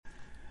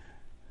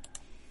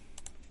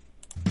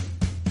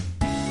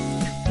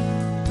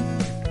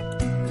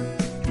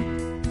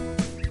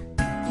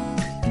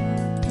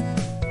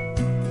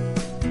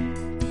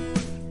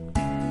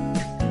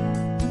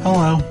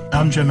Hello,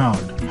 I'm Jim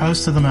Malliard,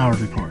 host of the Malliard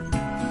Report.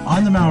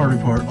 On the Malliard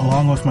Report,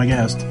 along with my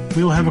guest,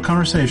 we will have a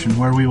conversation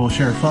where we will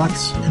share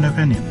thoughts and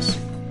opinions.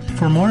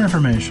 For more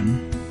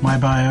information, my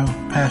bio,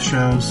 past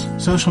shows,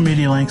 social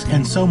media links,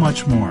 and so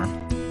much more,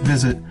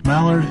 visit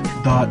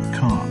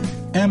Malliard.com.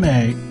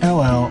 MALLIARD.com.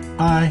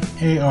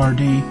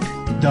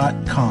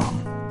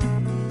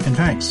 And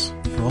thanks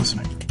for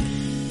listening.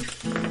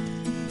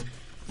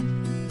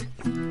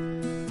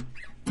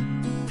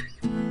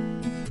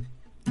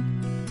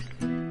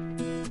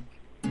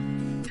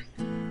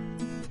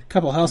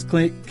 Couple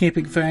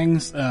housekeeping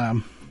things.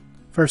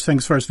 First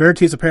things first,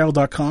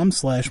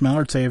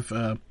 VeritasApparel.com/Malliard. Save.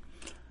 I'm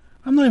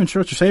not even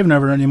sure what you're saving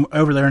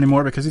over there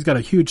anymore because he's got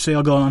a huge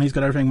sale going on. He's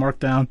got everything marked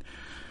down.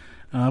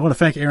 I want to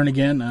thank Aaron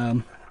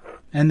again.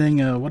 Ending,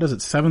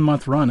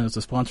 7-month run as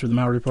a sponsor of the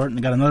Malliard Report, and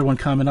I got another one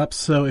coming up.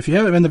 So if you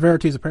haven't been to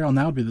Veritas Apparel,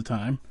 now would be the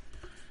time.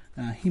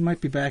 He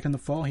might be back in the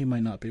fall. He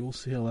might not be. We'll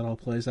see how that all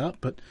plays out.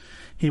 But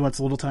he wants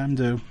a little time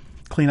to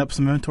clean up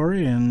some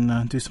inventory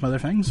and do some other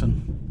things.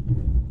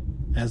 And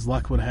as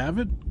luck would have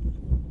it,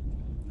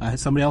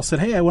 somebody else said,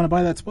 "Hey, I want to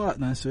buy that spot,"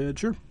 and I said,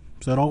 "Sure."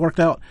 So it all worked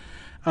out.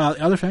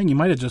 The other thing, you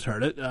might have just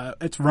heard it.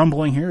 It's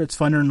rumbling here. It's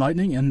thunder and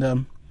lightning,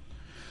 and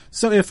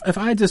so if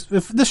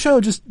the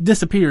show just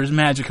disappears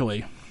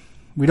magically,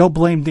 we don't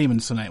blame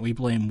demons tonight. We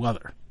blame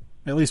weather,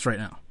 at least right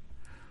now.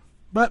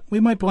 But we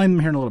might blame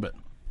them here in a little bit.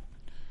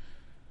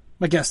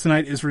 My guest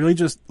tonight is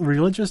religious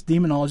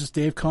demonologist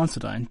Dave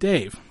Considine.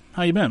 Dave,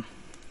 how you been?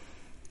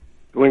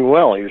 Doing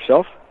well.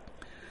 Yourself?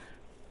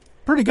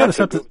 Pretty good,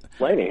 except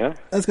complaining, huh?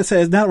 I was gonna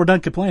say, now we're done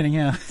complaining.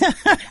 Yeah,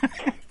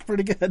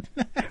 pretty good.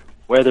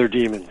 Weather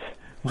demons.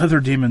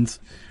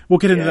 We'll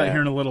get into that here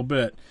in a little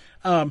bit.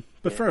 But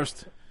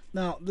first,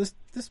 now this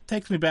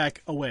takes me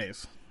back a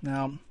ways.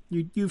 Now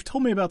you've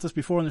told me about this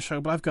before on the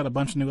show, but I've got a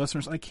bunch of new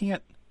listeners. I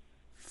can't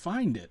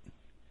find it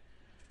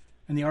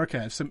in the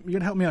archives, so you're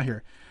gonna help me out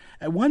here.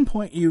 At one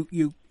point,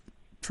 you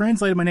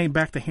translated my name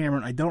back to Hammer,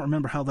 and I don't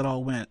remember how that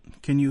all went.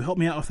 Can you help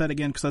me out with that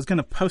again? Because I was going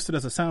to post it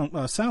as a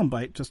sound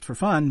bite just for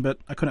fun, but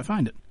I couldn't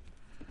find it.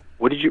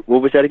 What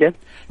was that again?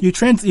 You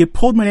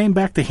pulled my name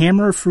back to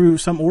Hammer through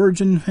some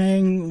origin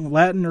thing,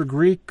 Latin or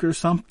Greek or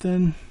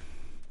something.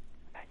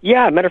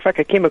 Yeah, matter of fact,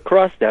 I came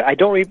across that. I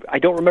don't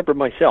remember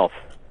myself.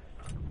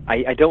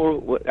 I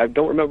don't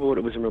remember what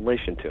it was in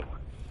relation to.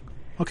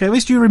 Okay, at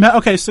least you remember.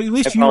 Okay, so at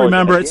least you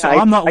remember it. So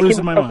I'm not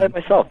losing my mind.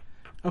 Myself.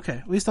 Okay,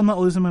 at least I'm not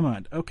losing my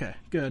mind. Okay,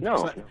 good.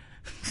 No.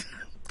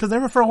 Because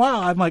there for a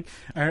while, I'm like,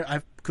 I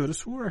could have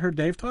swore I heard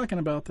Dave talking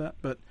about that,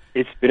 but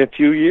it's been a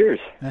few years.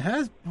 It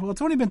has. Well, it's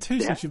only been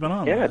 2 since you've been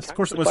on. Yeah, of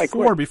course, it was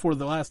 4 before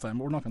the last time,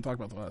 but we're not going to talk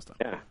about the last time.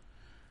 Yeah.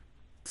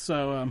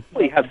 So,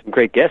 well, you have some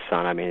great guests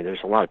on. I mean,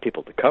 there's a lot of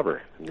people to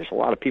cover. And there's a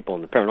lot of people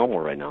in the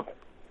paranormal right now.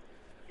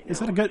 Is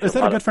that a good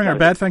thing or a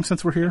bad thing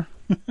since we're here?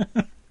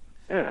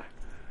 Yeah.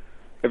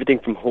 Everything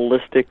from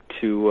holistic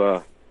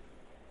to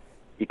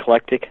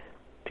eclectic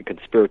to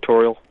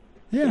conspiratorial.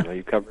 Yeah.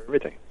 You cover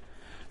everything.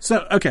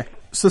 So, okay.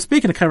 So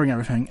speaking of covering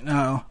everything,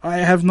 now, I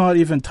have not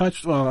even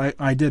touched, well,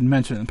 I did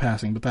mention it in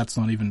passing, but that's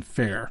not even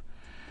fair.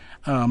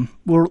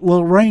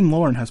 Lorraine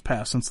Lauren has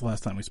passed since the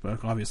last time we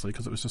spoke, obviously,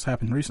 because it was just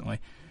happening recently.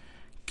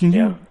 Can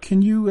you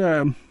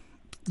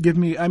give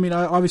me, I mean,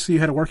 obviously you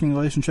had a working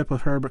relationship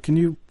with her, but can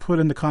you put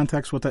into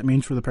context what that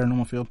means for the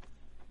paranormal field?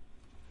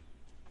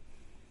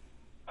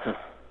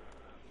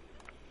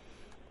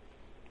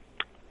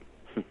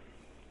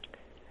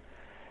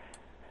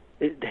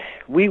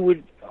 We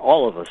would,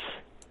 all of us,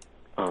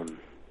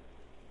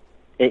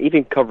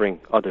 even covering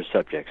other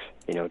subjects,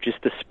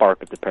 just the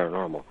spark of the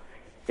paranormal,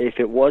 if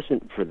it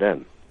wasn't for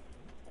them,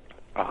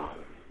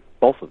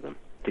 both of them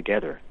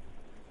together,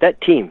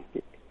 that team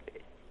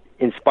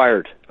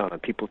inspired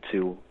people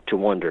to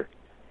wonder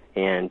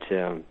and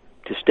to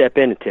step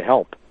in and to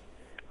help.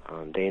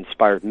 They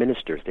inspired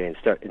ministers, they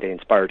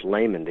inspired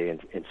laymen, they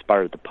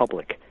inspired the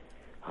public,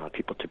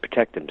 people to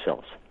protect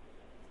themselves.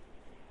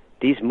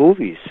 These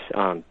movies,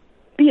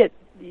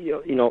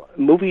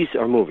 movies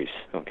are movies.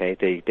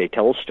 Okay, they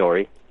tell a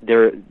story.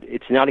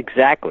 It's not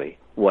exactly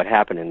what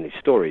happened in these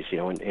stories.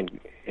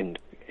 In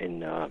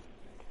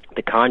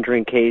the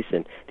Conjuring case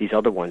and these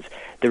other ones,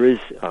 there is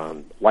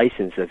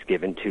license that's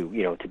given to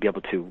be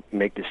able to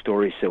make the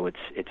story so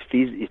it's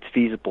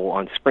feasible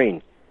on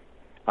screen.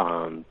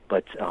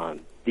 But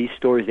these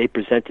stories, they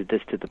presented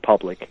this to the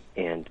public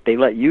and they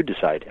let you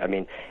decide. I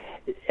mean,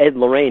 Ed and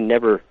Lorraine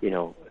never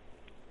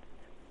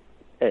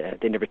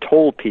they never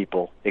told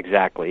people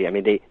exactly. I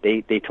mean,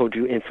 they told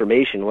you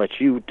information,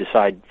 let you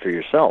decide for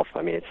yourself.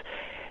 I mean,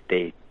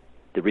 the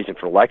reason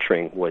for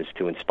lecturing was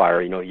to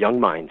inspire, young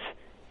minds,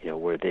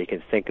 where they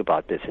can think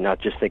about this and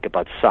not just think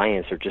about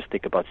science or just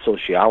think about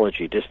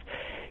sociology. Just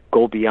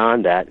go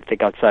beyond that,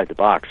 think outside the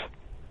box.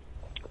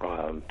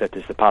 That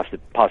there's the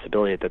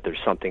possibility that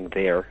there's something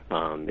there.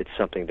 It's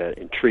something that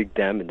intrigued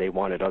them, and they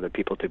wanted other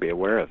people to be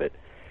aware of it.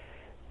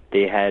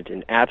 They had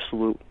an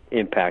absolute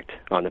impact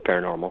on the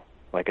paranormal.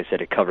 Like I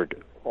said, it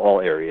covered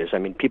all areas. I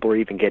mean, people are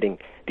even getting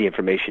the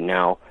information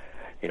now.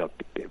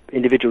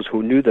 Individuals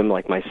who knew them,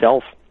 like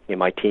myself,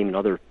 my team and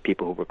other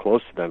people who were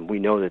close to them, we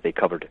know that they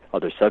covered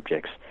other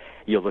subjects.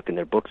 You'll look in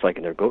their books, like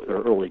in their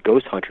early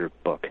Ghost Hunter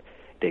book,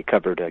 they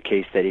covered a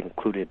case that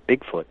included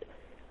Bigfoot.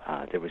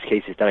 There was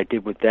cases that I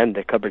did with them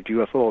that covered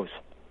UFOs.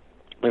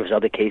 There was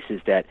other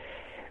cases that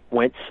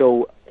went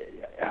so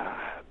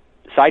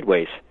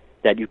sideways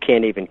that you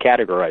can't even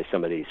categorize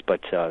some of these,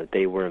 but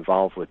they were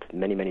involved with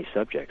many, many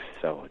subjects.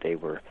 So they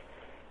were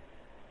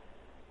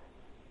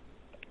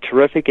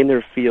terrific in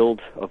their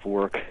field of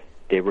work.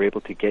 They were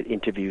able to get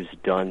interviews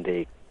done.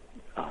 They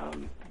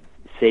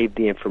saved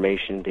the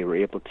information. They were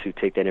able to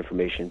take that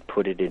information,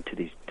 put it into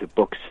the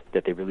books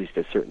that they released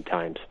at certain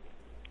times,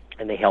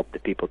 and they helped the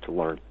people to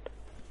learn.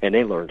 And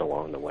they learned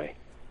along the way.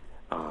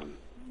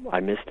 I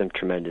miss them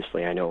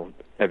tremendously. I know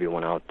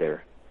everyone out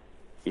there,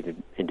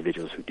 even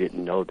individuals who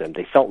didn't know them,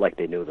 they felt like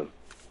they knew them.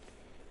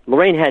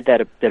 Lorraine had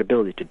that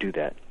ability to do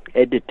that.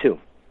 Ed did too.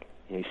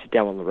 You sit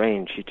down with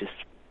Lorraine, she's just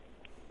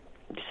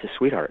a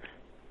sweetheart.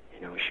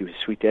 She was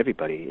sweet to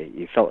everybody.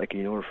 You felt like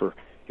you knew her for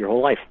your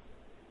whole life.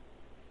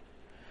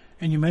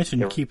 And you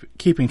mentioned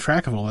keeping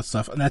track of all that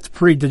stuff, and that's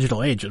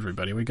pre-digital age,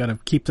 everybody. We got to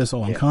keep this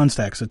all in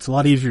context. It's a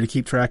lot easier to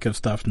keep track of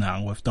stuff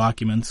now with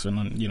documents and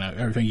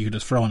everything you can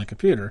just throw on a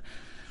computer.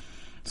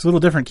 It's a little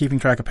different keeping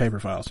track of paper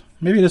files.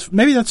 Maybe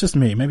that's just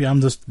me. Maybe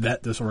I'm just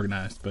that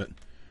disorganized. But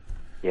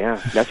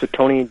yeah, that's what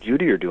Tony and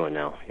Judy are doing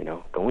now.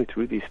 Going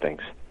through these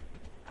things.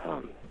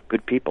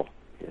 Good people.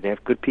 They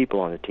have good people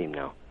on the team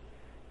now.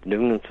 The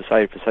New England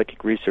Society for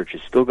Psychic Research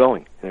is still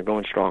going, and they're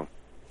going strong,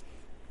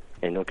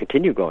 and they'll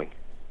continue going.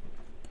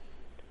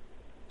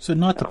 So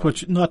not to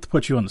put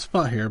you on the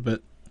spot here,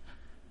 but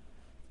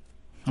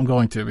I'm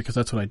going to, because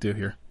that's what I do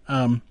here.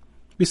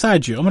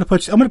 Besides you, I'm going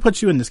to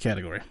put you in this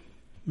category.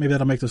 Maybe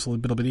that'll make this a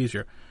little bit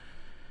easier.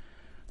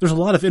 There's a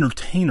lot of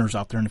entertainers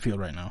out there in the field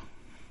right now,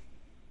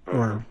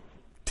 or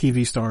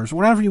TV stars,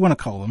 whatever you want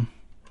to call them.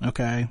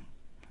 Okay,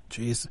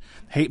 jeez,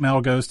 hate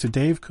mail goes to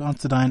Dave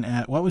Considine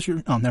at what was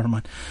your? Oh, never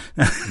mind.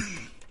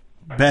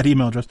 Bad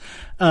email address.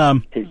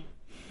 But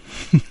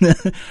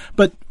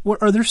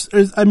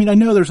I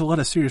know there's a lot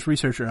of serious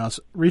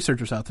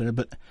researchers out there,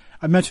 but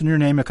I mentioned your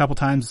name a couple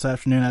times this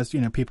afternoon as,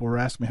 people were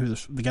asking me who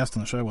the guest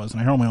on the show was,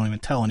 and I normally don't even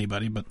tell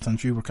anybody, but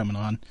since you were coming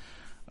on,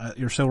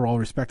 you're so well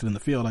respected in the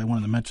field, I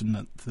wanted to mention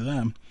that to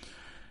them.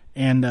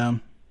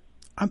 And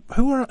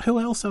who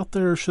else out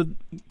there should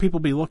people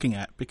be looking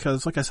at?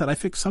 Because, like I said, I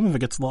think some of it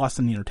gets lost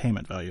in the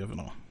entertainment value of it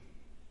all.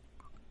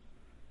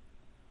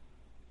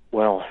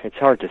 Well, it's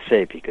hard to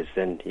say, because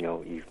then,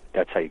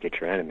 that's how you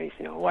get your enemies.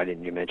 Why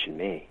didn't you mention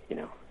me?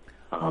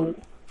 Well,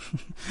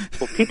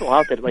 people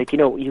out there,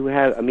 you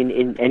have,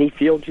 in any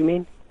field, you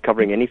mean?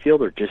 Covering any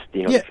field, or just,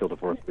 the field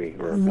of work?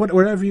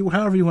 However you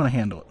want to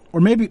handle it. Or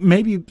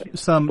maybe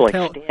some... People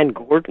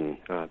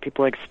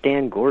like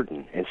Stan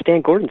Gordon. And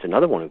Stan Gordon's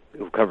another one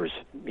who covers,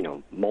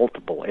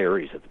 multiple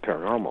areas of the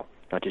paranormal.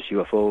 Not just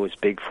UFOs,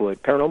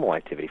 Bigfoot, paranormal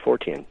activity,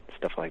 410,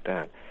 stuff like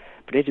that.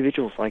 But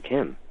individuals like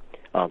him.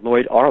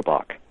 Lloyd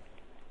Auerbach.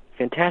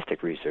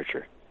 Fantastic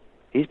researcher.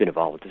 He's been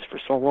involved with this for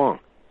so long.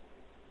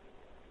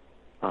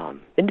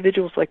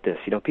 Individuals like this,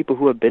 people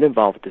who have been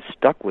involved with this,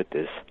 stuck with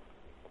this,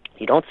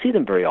 you don't see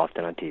them very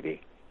often on TV.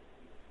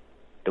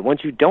 The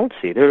ones you don't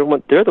see, they're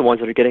the ones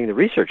that are getting the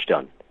research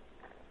done.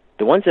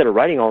 The ones that are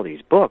writing all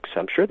these books,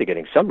 I'm sure they're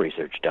getting some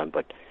research done,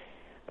 but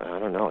I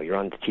don't know. You're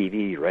on the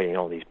TV, you're writing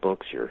all these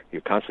books, you're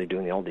constantly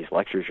doing all these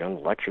lectures, you're on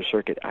the lecture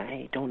circuit.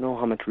 I don't know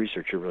how much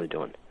research you're really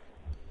doing.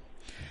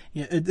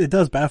 Yeah, it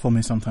does baffle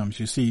me sometimes.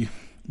 You see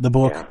the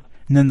book,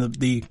 and then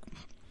the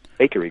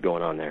fakery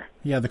going on there.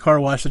 Yeah, the car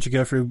wash that you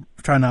go through,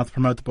 trying not to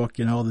promote the book,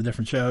 all the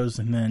different shows,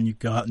 and then you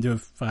go out and do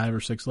 5 or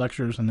 6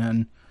 lectures, and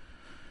then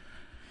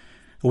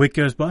a week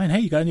goes by, and hey,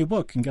 you got a new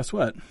book, and guess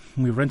what?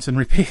 We rinse and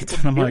repeat.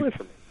 And I'm like,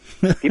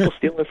 people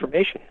steal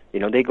information.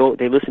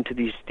 They listen to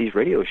these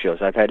radio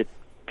shows. I've had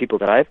people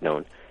that I've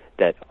known,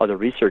 that other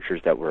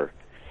researchers that were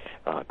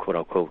quote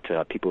unquote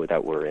people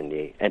that were in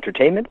the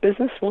entertainment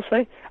business, we'll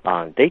say,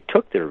 they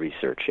took their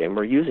research and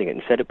were using it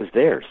and said it was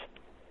theirs.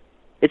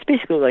 It's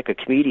basically like a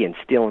comedian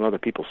stealing other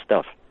people's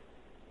stuff.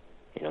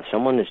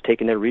 Someone is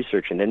taking their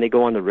research, and then they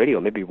go on the radio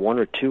maybe 1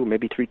 or 2,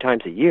 maybe 3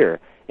 times a year,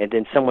 and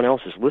then someone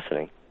else is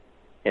listening,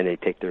 and they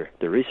take their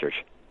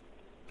research.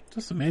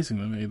 Just amazing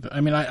to me.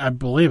 I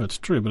believe it's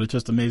true, but it's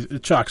just amazing.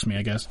 It shocks me,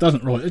 I guess. It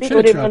doesn't really.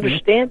 People didn't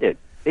understand it.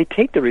 They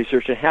take the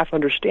research and half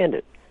understand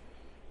it.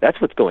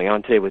 That's what's going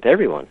on today with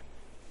everyone.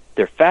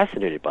 They're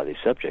fascinated by these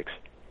subjects.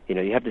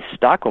 You have the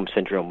Stockholm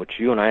Syndrome, which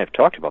you and I have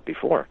talked about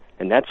before,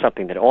 and that's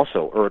something that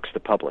also irks the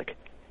public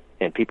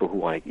and people who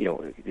want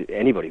to,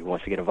 anybody who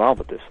wants to get involved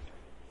with this.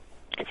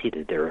 It's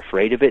either they're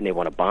afraid of it and they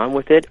want to bond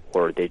with it,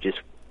 or they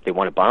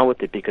want to bond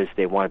with it because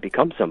they want to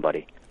become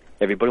somebody.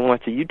 Everybody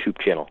wants a YouTube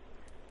channel.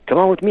 Come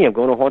on with me. I'm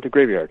going to haunt the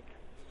graveyard.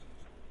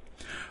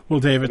 Well,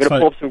 Dave, we're going to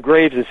pull up some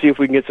graves and see if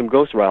we can get some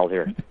ghosts riled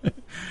here.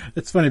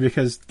 It's funny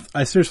because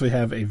I seriously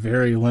have a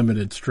very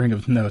limited string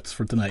of notes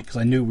for tonight, because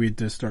I knew we'd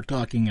just start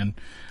talking and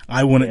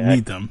I wouldn't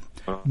need them.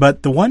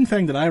 But the one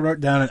thing that I wrote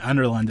down and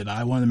underlined that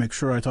I wanted to make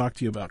sure I talked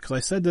to you about, because I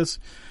said this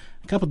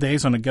a couple of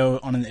days ago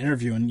on an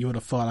interview, and you would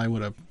have thought I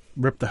would have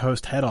ripped the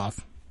host head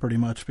off pretty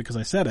much because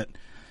I said it,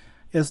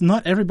 is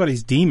not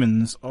everybody's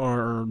demons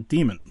are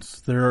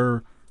demons.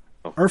 They're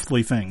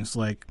earthly things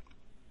like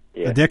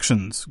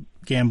addictions,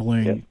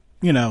 gambling,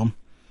 you know.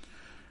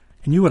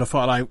 And you would have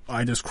thought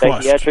I just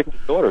crushed. Psychiatric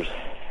disorders.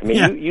 I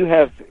mean, you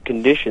have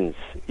conditions,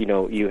 you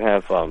know, you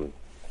have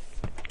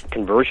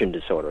conversion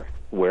disorder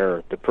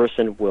where the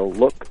person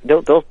will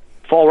they'll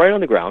fall right on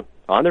the ground,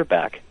 on their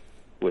back,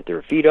 with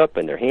their feet up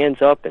and their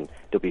hands up, and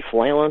they'll be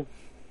flailing,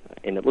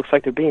 and it looks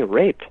like they're being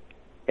raped.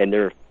 And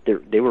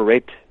they were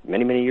raped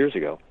many, many years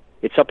ago.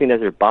 It's something that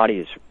their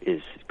body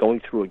is going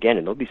through again,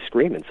 and they'll be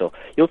screaming. So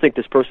you'll think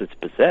this person's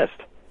possessed,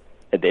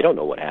 and they don't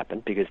know what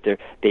happened because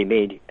they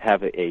may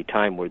have a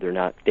time where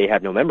they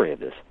have no memory of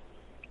this.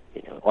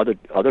 You know,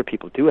 other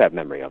people do have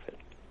memory of it.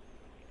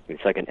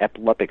 It's like an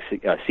epileptic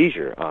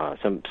seizure.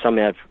 Some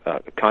have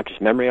conscious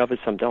memory of it,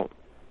 some don't.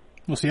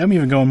 Well, see, I'm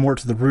even going more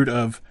to the root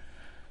of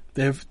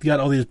they've got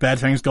all these bad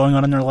things going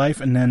on in their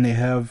life, and then they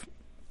have,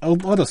 I'll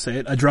just say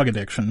it, a drug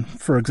addiction,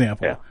 for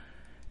example. Yeah.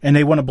 And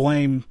they want to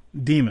blame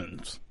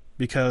demons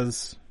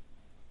because,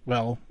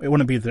 well, it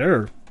wouldn't be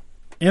their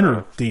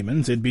inner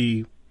demons. It'd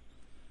be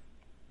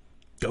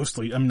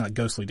not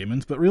ghostly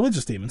demons, but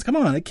religious demons. Come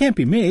on, it can't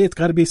be me. It's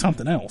got to be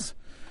something else.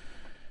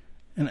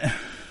 And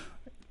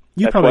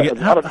you That's probably get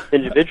a lot of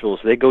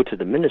individuals. They go to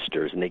the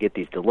ministers and they get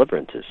these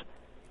deliverances.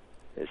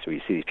 So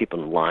you see these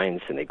people in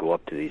lines, and they go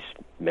up to these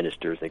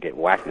ministers. They get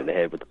whacked in the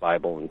head with the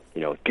Bible,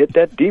 and get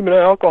that demon of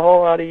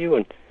alcohol out of you.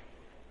 And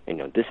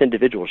this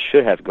individual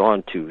should have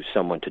gone to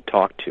someone to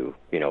talk to.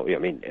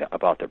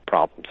 About their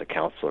problems, a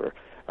counselor,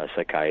 a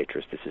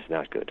psychiatrist. This is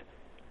not good.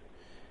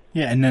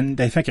 Yeah, and then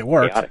they think it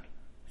worked. Chaotic.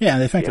 Yeah,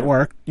 they think it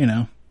worked.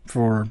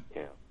 For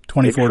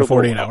 24 to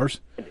 48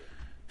 hours.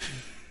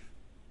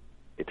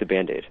 It's a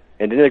Band-Aid.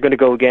 And then they're going to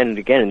go again and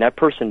again, and that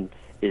person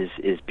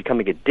is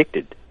becoming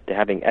addicted to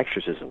having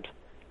exorcisms.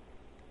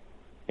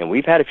 And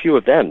we've had a few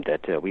of them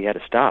that we had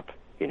to stop,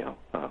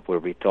 where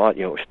we thought,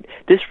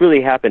 this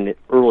really happened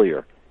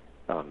earlier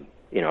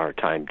in our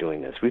time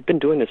doing this. We've been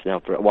doing this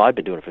now I've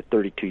been doing it for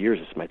 32 years.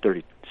 This is my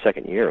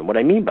 32nd year. And what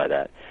I mean by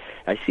that,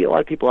 I see a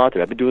lot of people out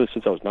there. I've been doing this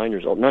since I was 9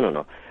 years old.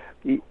 No.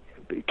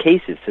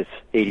 Cases since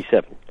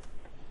 87.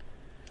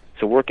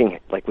 So working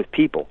like with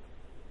people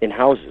in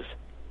houses.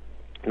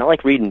 Not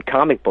like reading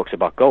comic books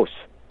about ghosts.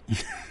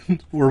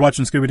 We're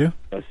watching Scooby-Doo?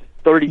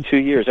 32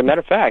 years. As a matter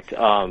of fact,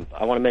 I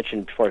want to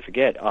mention, before I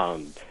forget,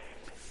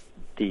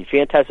 the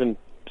Phantasm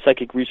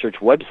Psychic Research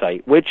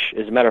website, which,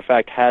 as a matter of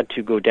fact, had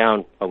to go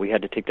down. We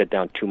had to take that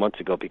down 2 months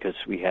ago because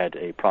we had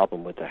a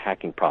problem with a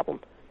hacking problem.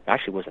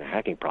 Actually, it wasn't a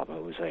hacking problem.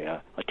 It was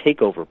a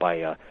takeover by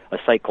a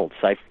site called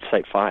Site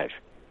 5. I don't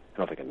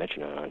know if I can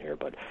mention it on here,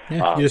 but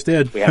yeah, you just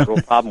did. We had a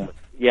real problem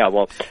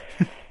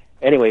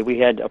anyway, we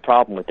had a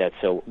problem with that,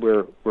 so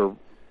we're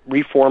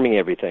reforming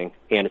everything,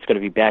 and it's going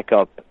to be back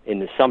up in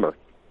the summer.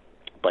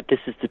 But this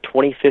is the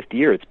 25th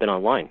year it's been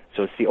online.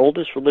 So it's the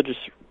oldest religious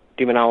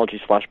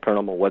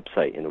demonology/paranormal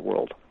website in the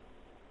world,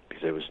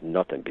 because there was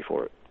nothing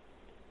before it.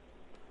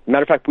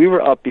 Matter of fact, we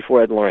were up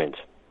before Ed and Lorraine's.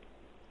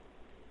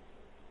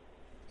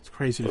 It's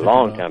crazy. A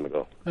long time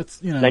ago.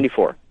 That's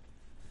 94.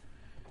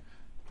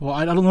 Well,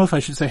 I don't know if I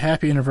should say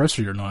happy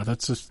anniversary or not.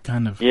 That's just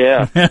kind of...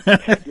 Yeah.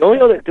 The only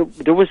other...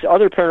 There was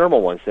other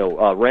paranormal ones, though.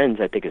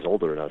 Renz, I think, is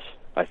older than us.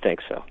 I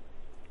think so.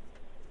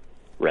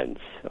 Renz.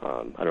 I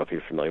don't know if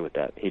you're familiar with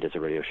that. He does a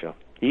radio show.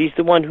 He's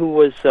the one who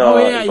was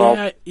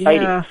involved in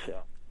sightings.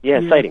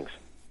 Sightings.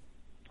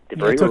 The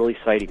very early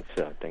sightings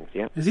things,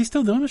 yeah. Is he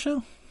still doing the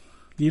show?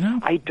 Do you know?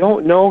 I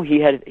don't know.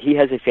 He has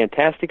a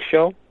fantastic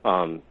show,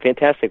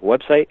 fantastic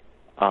website.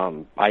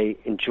 I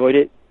enjoyed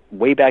it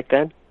way back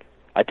then.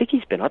 I think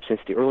he's been up since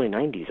the early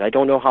 90s. I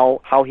don't know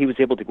how he was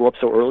able to go up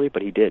so early,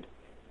 but he did.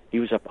 He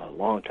was up a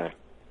long time.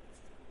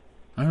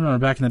 I remember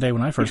back in the day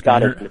when I first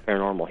got into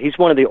paranormal. He's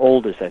one of the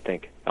oldest, I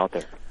think, out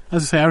there. I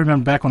was going to say, I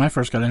remember back when I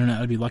first got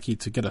internet, I'd be lucky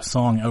to get a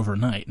song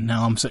overnight. And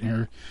now I'm sitting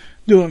here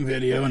doing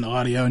video and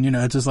audio, and,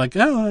 it's just like,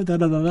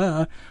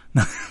 da-da-da-da.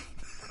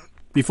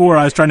 Before,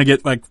 I was trying to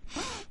get,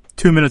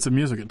 2 minutes of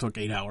music. It took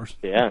 8 hours.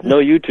 Yeah, no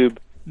YouTube.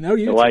 No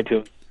YouTube. No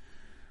iTunes.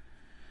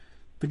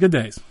 The good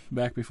days,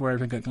 back before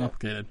everything got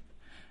complicated.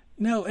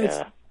 No,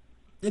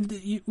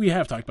 we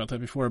have talked about that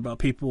before, about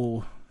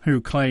people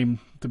who claim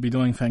to be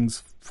doing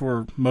things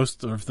for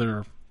most of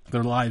their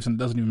lives, and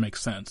it doesn't even make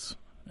sense.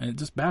 And it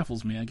just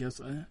baffles me, I guess.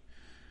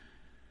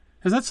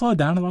 Has that slowed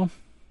down at all?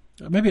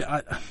 Maybe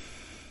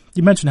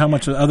you mentioned how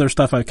much other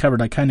stuff I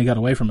covered. I kind of got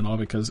away from it all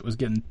because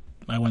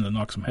I wanted to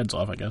knock some heads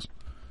off, I guess.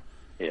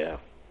 Yeah.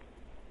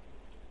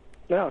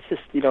 No, it's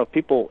just,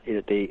 people,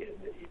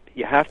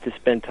 you have to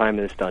spend time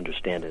in this to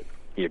understand it.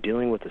 You're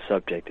dealing with a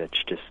subject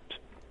that's just,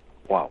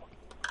 wow.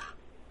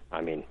 I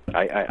mean,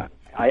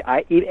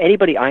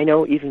 anybody I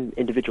know, even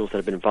individuals that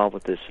have been involved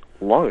with this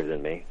longer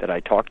than me, that I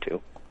talk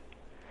to,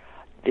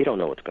 they don't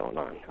know what's going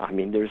on. I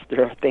mean,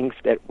 there are things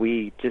that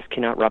we just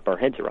cannot wrap our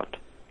heads around.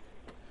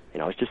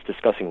 I was just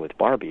discussing with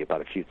Barbie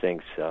about a few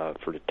things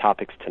for the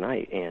topics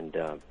tonight, and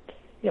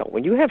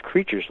when you have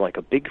creatures like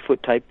a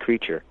Bigfoot-type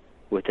creature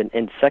with an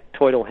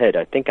insectoidal head,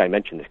 I think I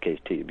mentioned this case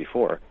to you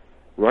before,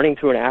 running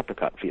through an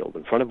apricot field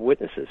in front of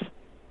witnesses.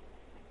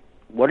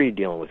 What are you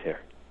dealing with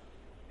here?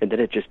 And then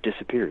it just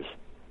disappears.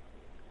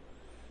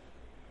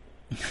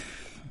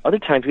 Other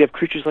times we have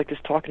creatures like this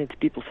talking into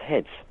people's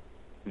heads,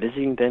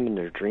 visiting them in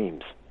their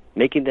dreams,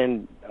 making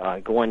them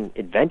go on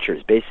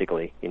adventures,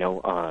 basically,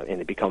 and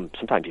they become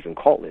sometimes even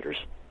cult leaders.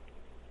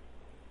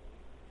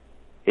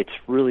 It's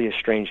really a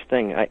strange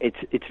thing.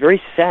 It's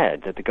very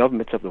sad that the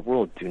governments of the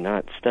world do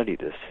not study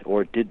this,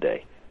 or did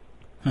they?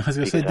 I was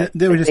going to say,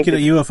 didn't we just get a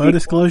UFO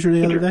disclosure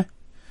the other day?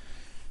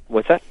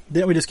 What's that?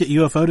 Didn't we just get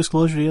UFO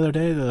disclosure the other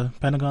day? The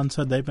Pentagon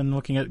said they've been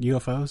looking at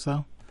UFOs,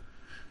 though?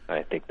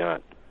 I think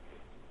not.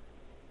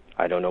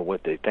 I don't know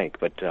what they think,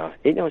 but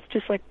it's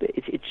just like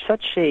it's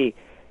such a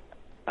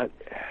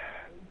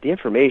the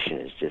information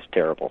is just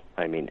terrible.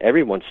 I mean,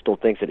 everyone still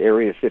thinks that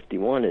Area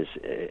 51 is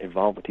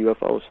involved with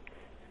UFOs.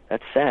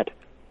 That's sad.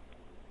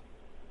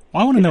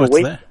 Well, I want to know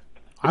what's there.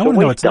 I want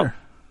to know what's there.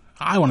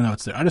 I want to know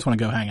what's there. I just want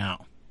to go hang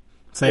out.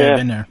 Say I've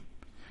been there.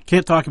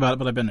 Can't talk about it,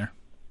 but I've been there.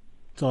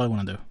 That's all I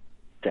want to do.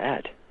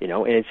 Sad,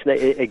 and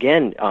it's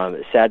again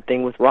a sad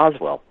thing with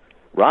Roswell.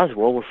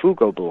 Roswell were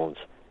Fugo balloons.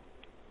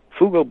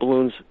 Fugo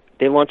balloons.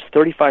 They launched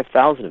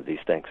 35,000 of these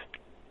things.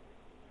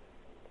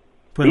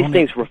 These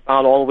things were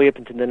found all the way up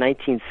into the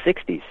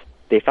 1960s.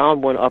 They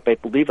found one up, I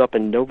believe, up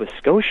in Nova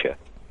Scotia.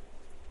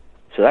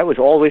 So that was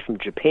all the way from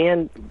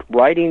Japan,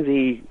 riding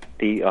the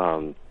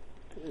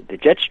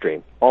jet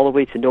stream, all the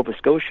way to Nova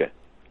Scotia.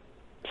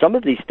 Some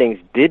of these things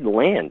did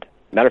land.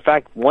 Matter of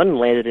fact, one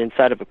landed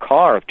inside of a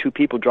car of two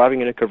people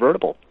driving in a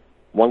convertible.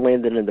 One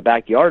landed in the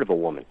backyard of a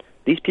woman.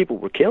 These people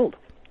were killed.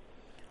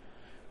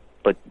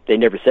 But they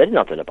never said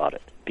nothing about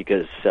it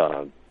because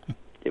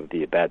it would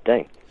be a bad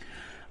thing.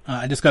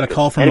 I just got a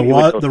call from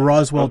the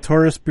Roswell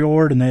Tourist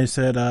Board, and they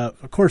said,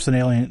 of course, an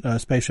alien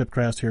spaceship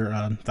crashed here.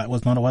 That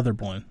was not a weather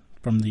balloon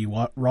from the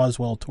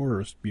Roswell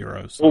Tourist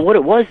Bureau. So. Well, what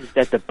it was is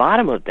that the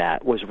bottom of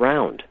that was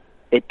round.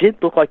 It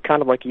did look like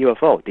kind of like a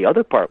UFO. The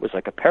other part was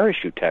like a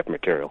parachute type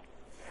material,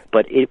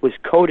 but it was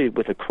coated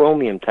with a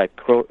chromium type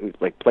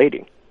like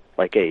plating,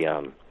 like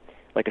a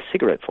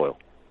cigarette foil.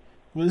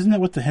 Well, isn't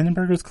that what the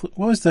Hindenburg was?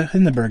 What was the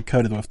Hindenburg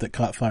coated with that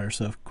caught fire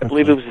so quickly? I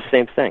believe it was the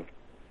same thing.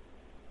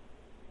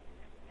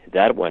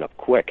 That went up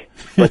quick.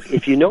 But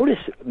if you notice,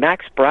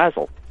 Max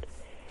Brazel,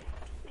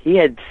 he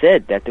had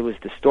said that there was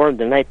the storm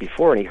the night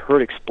before, and he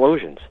heard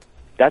explosions.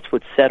 That's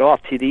what set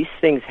off. See, these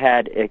things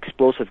had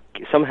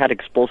some had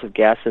explosive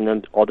gas in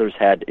them, others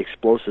had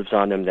explosives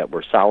on them that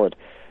were solid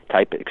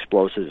type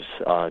explosives.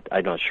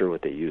 I'm not sure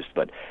what they used,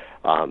 but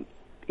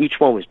each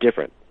one was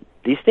different.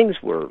 These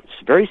things were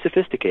very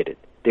sophisticated.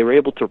 They were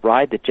able to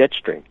ride the jet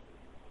stream.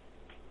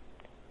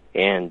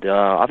 And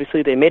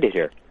obviously they made it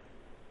here.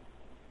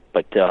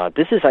 But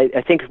this is,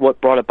 I think,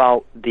 what brought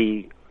about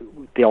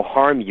they'll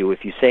harm you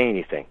if you say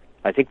anything.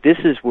 I think this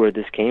is where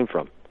this came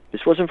from.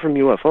 This wasn't from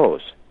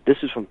UFOs.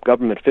 This is from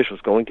government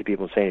officials going to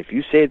people and saying, if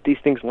you say that these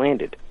things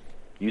landed,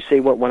 you say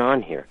what went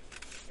on here,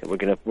 and we're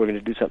gonna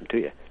do something to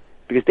you.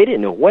 Because they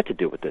didn't know what to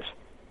do with this.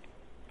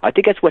 I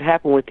think that's what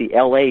happened with the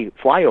L.A.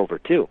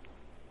 flyover, too.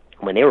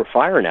 When they were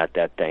firing at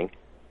that thing,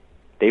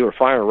 they were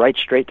firing right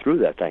straight through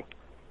that thing.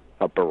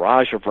 A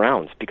barrage of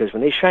rounds. Because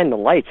when they shine the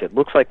lights, it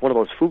looks like one of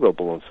those Fugo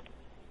balloons.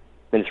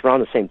 And it's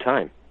around the same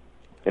time.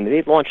 And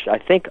they've launched, I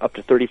think, up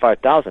to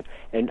 35,000.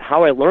 And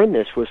how I learned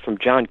this was from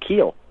John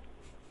Keel.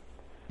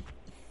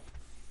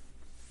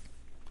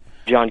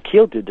 John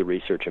Keel did the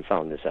research and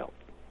found this out.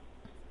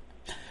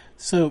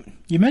 So,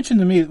 you mentioned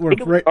to me... I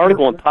think it was an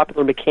article in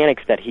Popular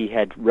Mechanics that he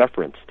had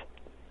referenced.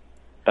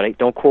 But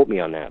don't quote me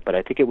on that. But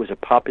I think it was a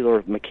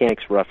Popular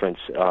Mechanics reference,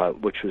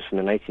 which was from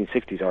the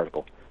 1960s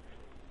article.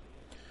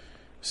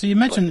 So you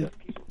mentioned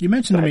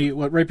to me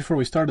right before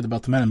we started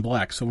about the Men in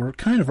Black. So we're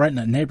kind of right in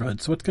that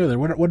neighborhood. So let's go there.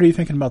 What are you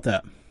thinking about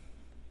that?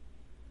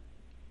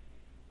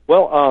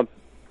 Well,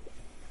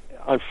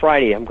 on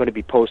Friday I'm going to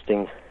be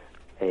posting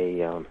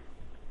a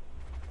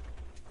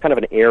kind of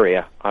an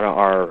area on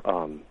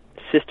our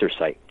sister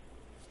site,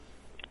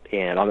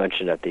 and I'll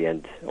mention it at the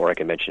end, or I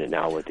can mention it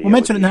now. We'll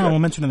mention it now. We'll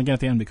mention it again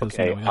at the end because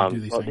we have to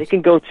do these things. They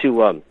can go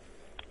to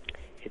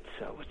it's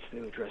what's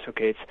the address?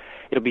 Okay,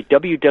 it'll be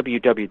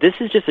www. This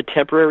is just a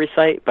temporary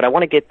site, but I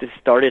want to get this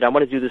started. I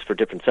want to do this for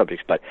different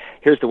subjects, but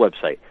here's the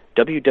website: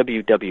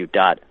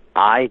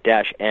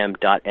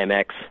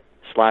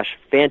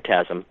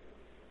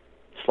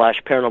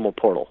 www.i-m.mx/phantasm/paranormal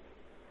portal.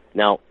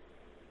 Now,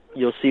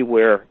 you'll see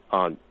where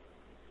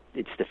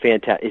it's the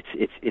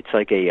It's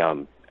like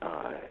an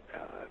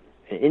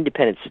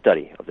independent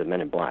study of the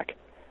Men in Black.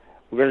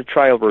 We're going to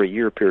try over a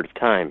year period of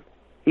time,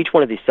 each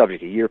one of these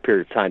subjects, a year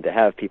period of time, to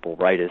have people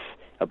write us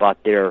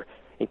about their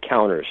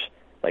encounters.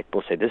 Like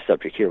we'll say this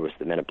subject here was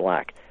the Men in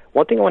Black.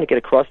 One thing I want to get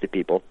across to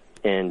people,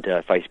 and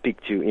if I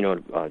speak to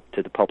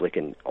to the public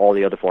and all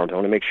the other forums, I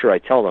want to make sure I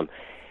tell them,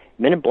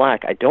 Men in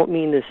Black. I don't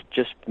mean this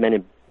just Men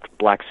in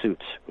Black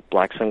suits with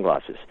black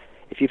sunglasses.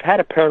 If you've had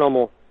a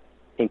paranormal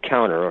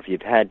encounter, or if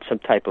you've had some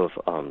type of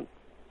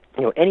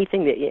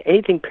anything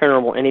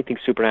paranormal, anything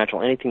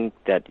supernatural, anything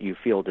that you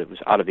feel that was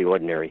out of the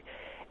ordinary,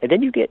 and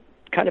then you get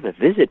kind of a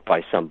visit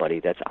by somebody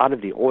that's out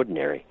of the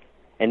ordinary,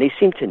 and they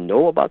seem to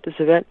know about this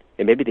event,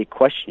 and maybe they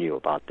question you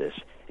about this.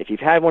 If you've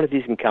had one of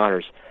these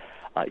encounters,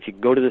 if you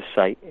can go to the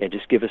site and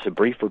just give us a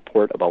brief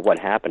report about what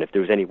happened, if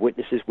there was any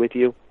witnesses with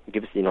you,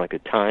 give us like a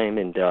time,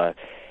 and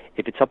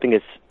if it's something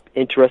that's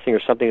interesting or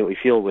something that we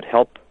feel would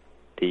help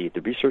the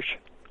research,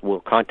 we'll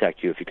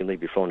contact you if you can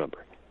leave your phone number.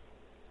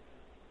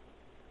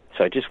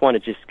 So I just want to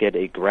just get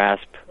a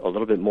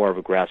little bit more of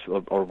a grasp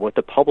of what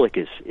the public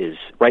is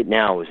right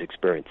now is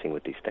experiencing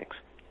with these things,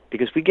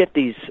 because we get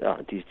these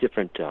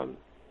different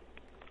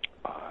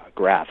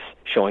graphs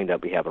showing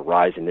that we have a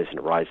rise in this and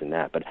a rise in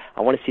that, but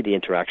I want to see the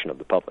interaction of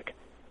the public.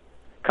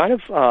 Kind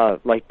of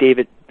like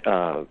Peter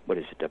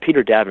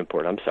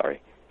Davenport. I'm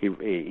sorry.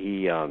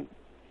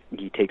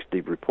 He takes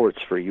the reports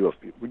for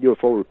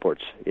UFO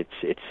reports.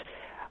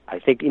 I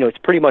think it's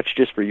pretty much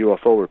just for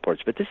UFO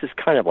reports, but this is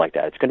kind of like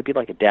that. It's going to be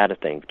like a data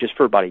thing, just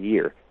for about a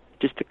year,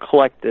 just to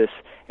collect this,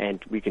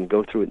 and we can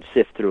go through it and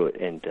sift through it,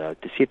 and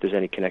to see if there's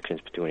any connections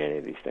between any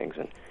of these things,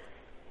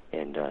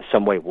 and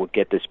some way we'll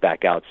get this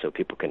back out so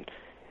people can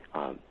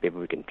maybe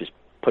we can just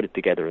put it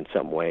together in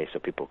some way so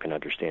people can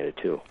understand it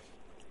too.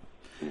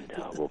 And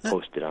we'll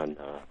post it on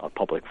a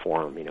public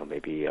forum.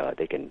 Maybe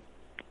they can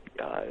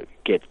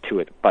get to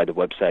it by the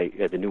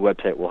website. The new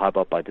website we'll have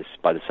up by the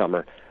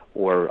summer,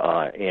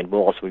 and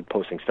we'll also be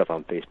posting stuff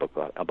on Facebook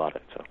about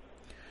it. So,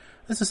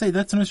 as I say,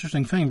 that's an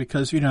interesting thing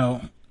because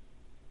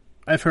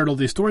I've heard all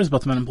these stories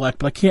about the Men in Black,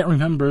 but I can't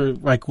remember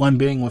like one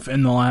being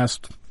within the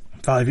last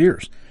 5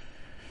 years.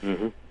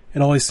 Mm-hmm.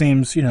 It always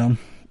seems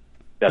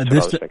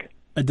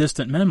a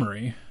distant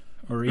memory,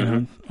 or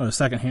a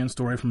secondhand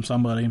story from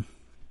somebody.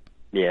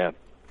 Yeah,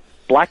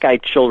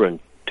 Black-Eyed Children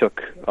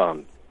took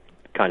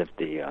kind of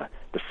the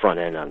front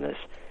end on this.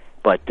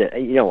 But,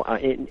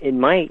 in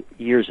my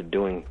years of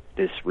doing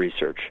this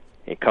research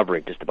and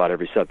covering just about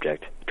every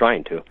subject,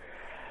 trying to,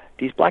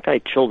 these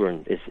black-eyed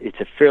children, it's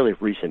a fairly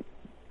recent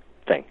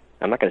thing.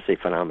 I'm not going to say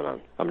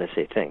phenomenon. I'm going to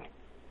say thing.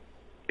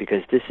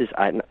 Because this is,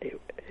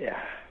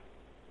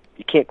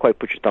 you can't quite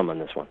put your thumb on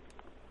this one.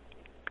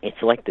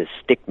 It's like this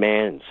stick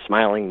man and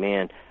smiling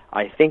man.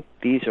 I think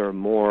these are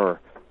more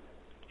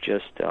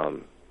just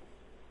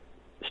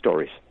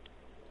stories.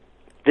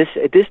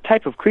 This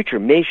type of creature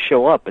may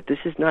show up, but this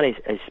is not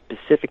a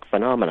specific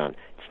phenomenon.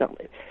 It's not.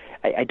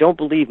 I don't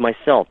believe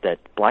myself that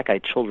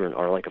black-eyed children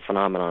are like a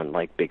phenomenon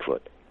like Bigfoot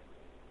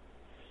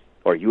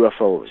or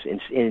UFOs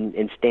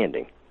in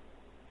standing.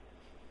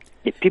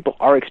 If people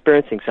are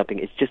experiencing something,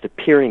 it's just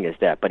appearing as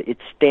that, but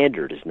its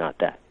standard is not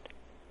that.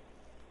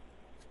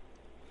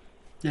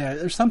 Yeah,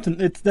 there's something.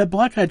 It's that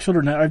black-eyed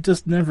children. I've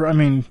just never. I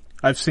mean,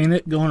 I've seen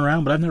it going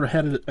around, but I've never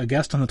had a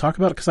guest on to talk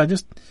about it because I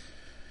guess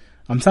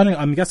I'm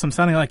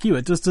sounding like you.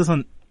 It just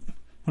doesn't.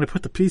 When I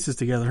put the pieces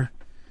together,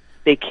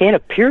 they can't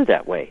appear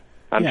that way.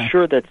 I'm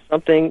sure that's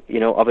something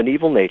of an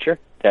evil nature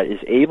that is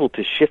able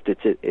to shift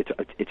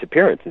its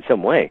appearance in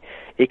some way.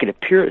 It can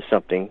appear as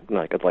something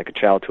like a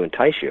child to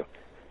entice you.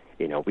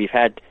 We've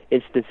had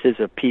instances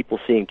of people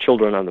seeing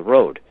children on the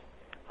road.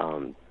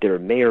 There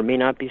may or may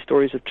not be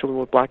stories of children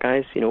with black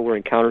eyes. Where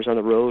encounters on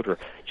the road or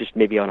just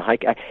maybe on a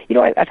hike.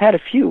 I've had a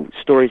few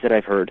stories that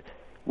I've heard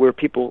where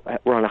people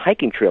were on a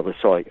hiking trail that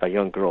saw a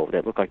young girl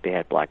that looked like they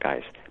had black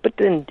eyes. But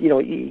then,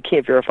 you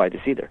can't verify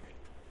this either.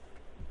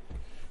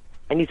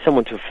 I need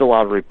someone to fill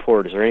out a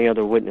report. Is there any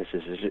other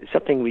witnesses? Is it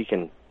something we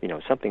can,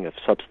 something of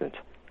substance?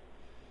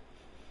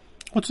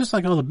 Well, it's just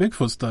like all the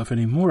Bigfoot stuff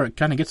anymore. It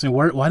kind of gets me,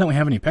 why don't we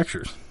have any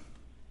pictures?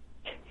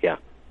 Yeah.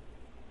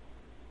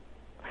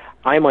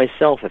 I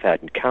myself have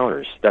had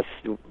encounters. That's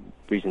the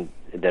reason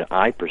that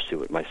I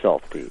pursue it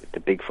myself, the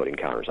Bigfoot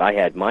encounters. I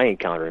had my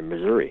encounter in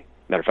Missouri.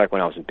 Matter of fact,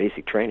 when I was in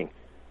basic training,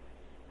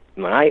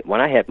 when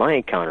I had my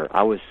encounter,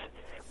 I was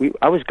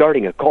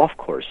guarding a golf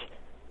course.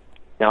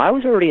 Now I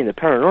was already in the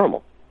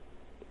paranormal,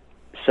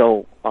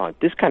 so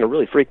this kind of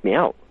really freaked me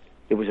out.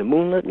 It was a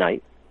moonlit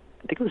night.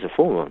 I think it was a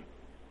full moon,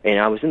 and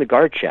I was in the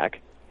guard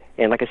shack.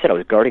 And like I said, I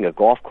was guarding a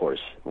golf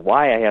course.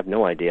 Why, I have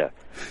no idea.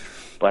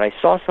 But I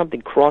saw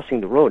something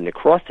crossing the road, and it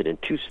crossed it in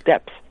 2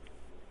 steps.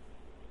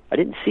 I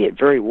didn't see it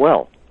very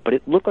well, but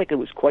it looked like it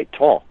was quite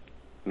tall.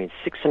 I mean,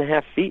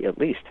 6.5 feet at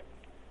least.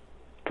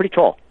 Pretty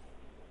tall.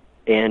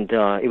 And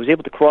it was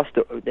able to cross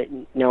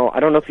now, I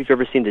don't know if you've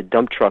ever seen the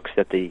dump trucks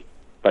that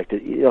like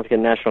the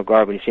National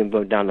Guard, when you see them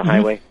going down the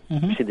highway,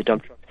 you see the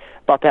dump truck,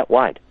 about that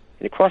wide.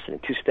 And it crossed it in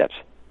 2 steps.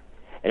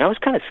 And I was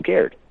kind of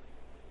scared.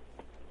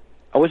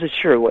 I wasn't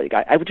sure.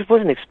 I just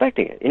wasn't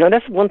expecting it.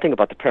 That's one thing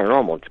about the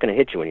paranormal. It's going to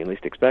hit you when you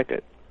least expect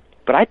it.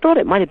 But I thought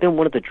it might have been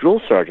one of the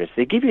drill sergeants.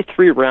 They give you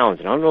 3 rounds,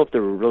 and I don't know if they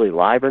were really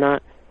live or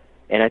not.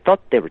 And I thought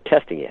they were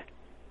testing you.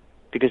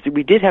 Because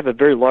we did have a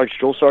very large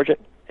drill sergeant,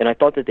 and I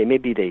thought that they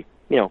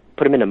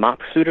put him in a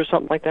mop suit or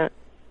something like that.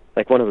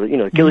 Like one of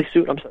the, ghillie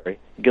suit,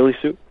 ghillie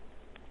suit.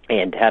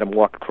 And had him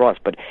walk across.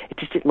 But it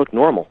just didn't look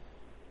normal.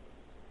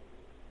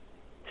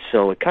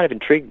 So it kind of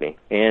intrigued me.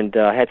 And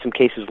I had some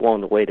cases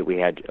along the way that we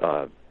had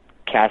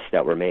casts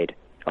that were made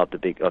of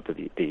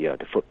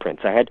the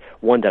footprints. I had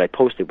one that I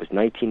posted was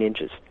 19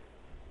 inches.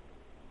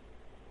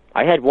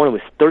 I had one that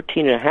was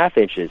 13.5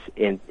 inches,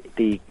 and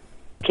the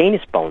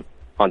canis bone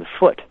on the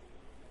foot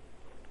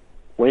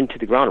went into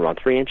the ground around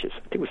 3 inches. I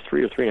think it was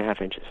 3 or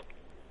 3.5 inches.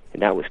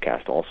 And that was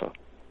cast also.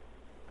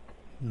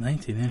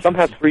 19 inches. Some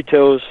have 3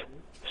 toes,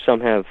 some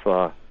have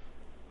 5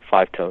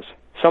 toes.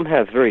 Some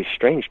have very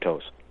strange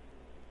toes.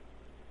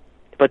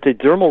 But the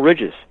dermal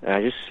ridges,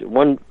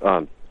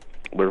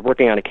 we're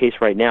working on a case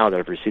right now that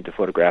I've received a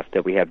photograph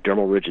that we have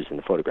dermal ridges in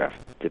the photograph.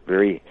 It's a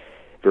very,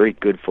 very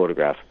good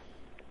photograph.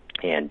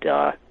 And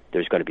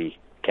there's going to be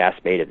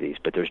casts made of these,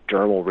 but there's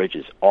dermal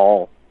ridges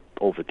all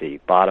over the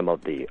bottom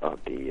of the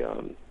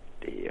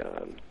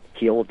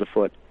heel of the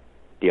foot,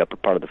 the upper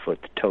part of the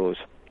foot, the toes.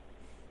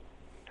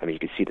 I mean, you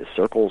can see the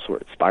circles where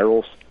it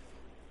spirals.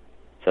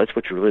 So that's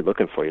what you're really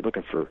looking for. You're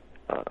looking for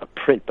a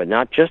print, but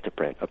not just a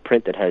print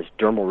that has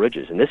dermal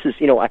ridges. And this is,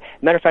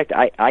 matter of fact,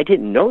 I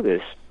didn't know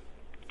this.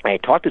 I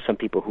talked to some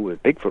people who were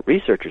Bigfoot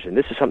researchers, and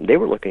this is something they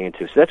were looking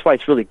into. So that's why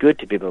it's really good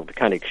to be able to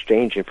kind of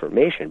exchange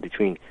information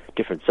between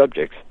different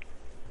subjects.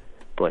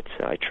 But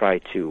I try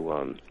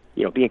to,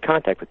 be in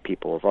contact with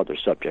people of other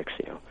subjects,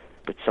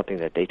 but something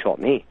that they taught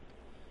me.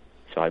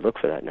 So I look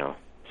for that now.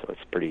 So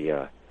it's pretty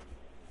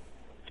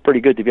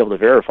good to be able to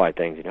verify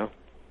things,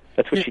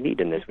 That's what you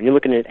need in this. When you're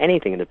looking at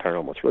anything in the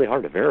paranormal, it's really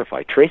hard to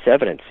verify. Trace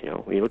evidence,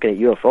 When you're looking at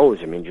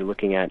UFOs, I mean,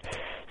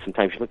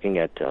 sometimes you're looking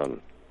at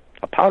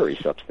a powdery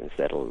substance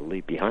that'll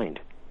leave behind.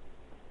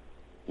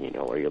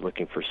 Or you're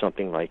looking for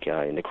something like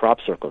in the crop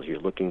circles, you're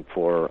looking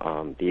for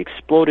the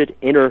exploded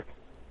inner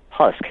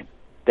husk.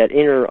 That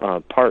inner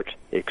part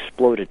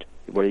exploded,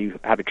 where you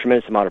have a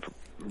tremendous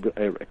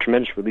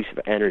release of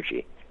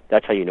energy.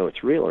 That's how you know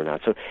it's real or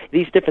not. So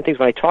these different things,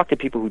 when I talk to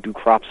people who do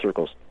crop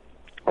circles,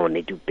 or when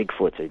they do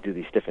Bigfoots, they do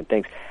these different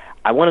things,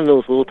 I want to know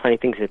those little tiny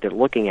things that they're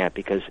looking at,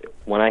 because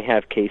when I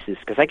have cases,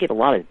 because I get a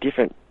lot of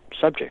different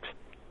subjects,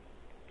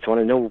 so I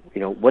want to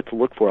know, what to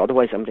look for.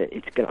 Otherwise, I'm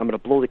gonna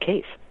blow the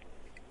case.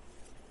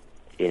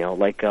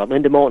 Like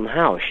Linda Moulton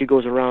Howe, she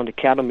goes around to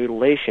cattle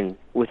mutilation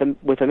with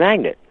a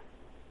magnet.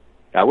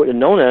 I wouldn't have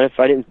known that if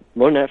I didn't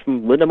learn that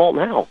from Linda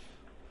Moulton Howe.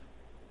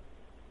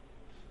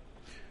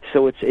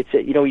 So it's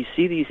you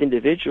see these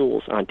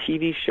individuals on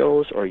TV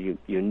shows, or you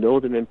know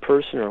them in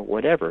person or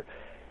whatever.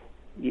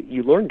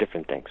 You learn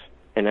different things,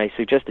 and I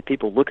suggest that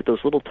people look at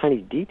those little tiny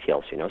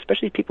details.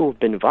 Especially people who've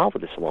been involved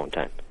with this a long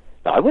time.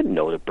 Now, I wouldn't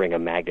know to bring a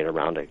magnet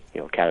around a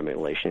cattle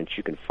mutilation that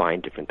you can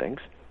find different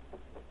things,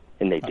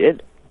 and they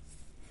did.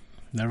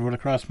 Never would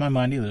have crossed my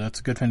mind either.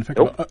 That's a good thing to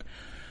figure out.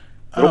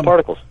 Little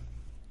particles.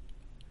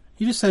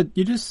 You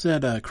just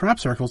said crop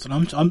circles, and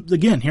I'm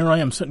again here. I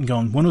am sitting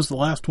going, when was the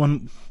last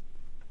one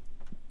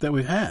that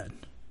we've had?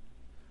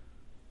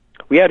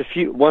 We had a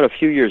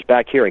few years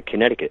back here in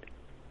Connecticut.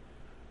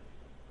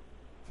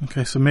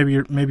 Okay, so maybe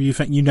you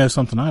think you know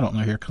something I don't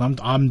know here, because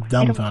I'm dumbfounded.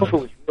 I don't know if it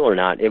was real or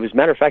not. It was,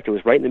 matter of fact, it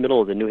was right in the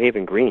middle of the New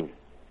Haven Green.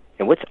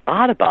 And what's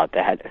odd about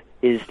that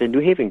is the New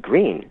Haven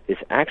Green is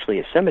actually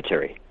a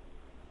cemetery.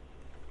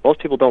 Most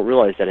people don't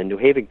realize that in New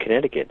Haven,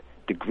 Connecticut,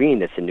 the green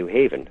that's in New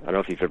Haven, I don't know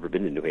if you've ever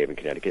been to New Haven,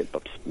 Connecticut,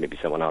 but maybe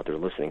someone out there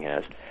listening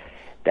has,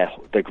 that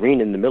the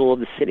green in the middle of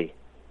the city,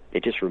 they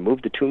just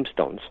removed the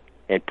tombstones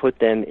and put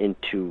them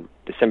into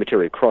the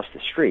cemetery across the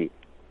street.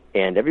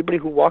 And everybody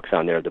who walks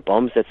on there, the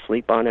bums that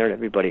sleep on there and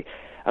everybody,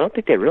 I don't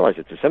think they realize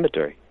it's a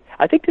cemetery.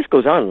 I think this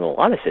goes on in a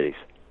lot of cities.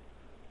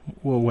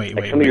 Well, wait.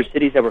 Some of your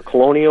cities that were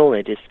colonial,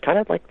 they just kind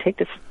of like take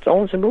the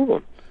stones and move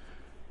them.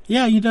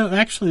 Yeah,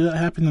 actually that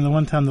happened in the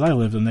one town that I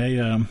lived in.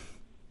 They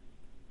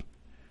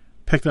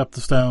picked up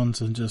the stones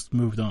and just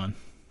moved on.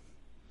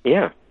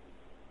 Yeah.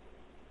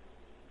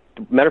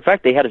 Matter of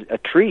fact, they had a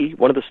tree,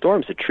 one of the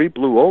storms, a tree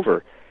blew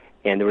over,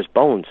 and there was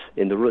bones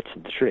in the roots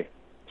of the tree.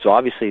 So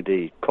obviously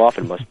the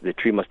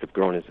tree must have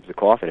grown into the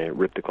coffin, and it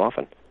ripped the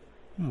coffin.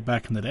 Well,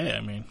 back in the day,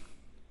 I mean.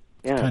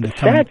 Yeah, it's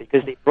sad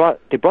because they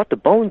brought the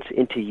bones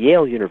into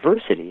Yale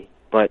University,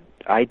 but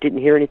I didn't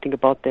hear anything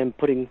about them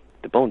putting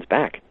the bones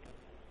back.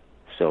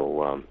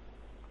 So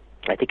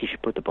I think you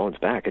should put the bones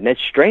back. And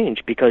that's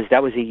strange because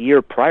that was a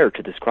year prior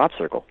to this crop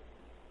circle.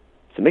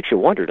 So it makes you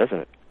wonder, doesn't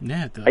it?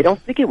 Yeah, it does. I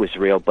don't think it was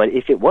real, but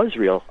if it was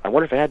real, I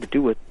wonder if it had to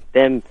do with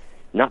them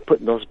not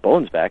putting those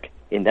bones back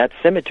in that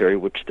cemetery,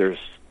 which they're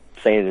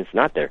saying it's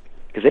not there,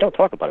 because they don't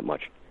talk about it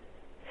much.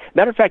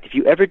 Matter of fact, if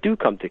you ever do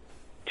come to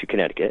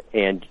Connecticut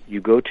and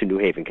you go to New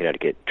Haven,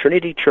 Connecticut,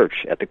 Trinity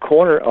Church, at the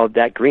corner of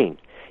that green,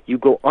 you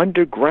go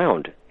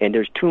underground, and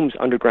there's tombs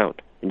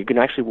underground, and you can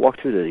actually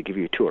walk through there. They give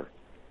you a tour.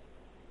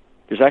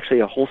 There's actually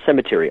a whole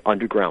cemetery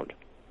underground,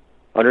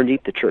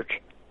 underneath the church.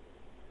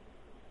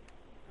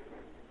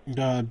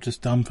 I'm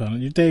just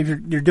dumbfounded. Dave,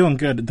 you're doing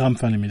good at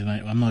dumbfounding me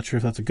tonight. I'm not sure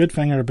if that's a good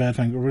thing or a bad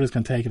thing, but we're just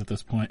going to take it at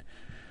this point.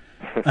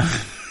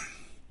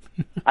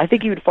 I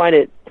think you would find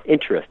it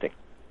interesting.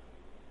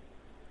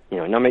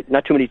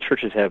 Not too many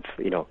churches have,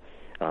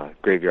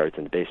 graveyards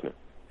in the basement.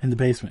 In the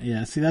basement,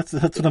 yeah. See, that's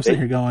what I'm sitting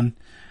here going.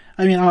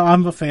 I mean,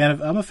 I'm a fan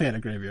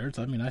of graveyards.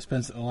 I mean, I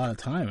spend a lot of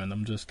time in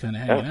them, just kind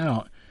of hanging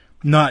out,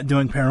 not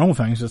doing paranormal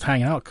things, just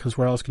hanging out. Because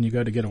where else can you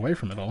go to get away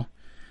from it all?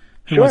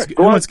 Who wants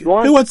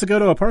to go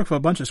to a park with a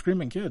bunch of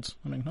screaming kids?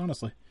 I mean,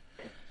 honestly.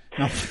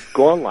 No.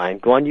 Go online,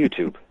 go on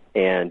YouTube,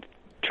 and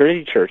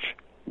Trinity Church,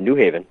 New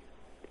Haven,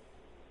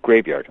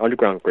 graveyard,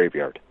 underground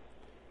graveyard.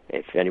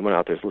 if anyone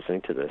out there is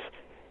listening to this,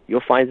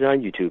 you'll find it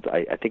on YouTube.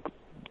 I think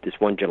this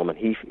one gentleman,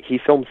 he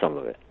filmed some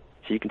of it,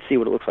 so you can see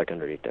what it looks like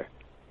underneath there.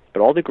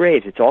 But all the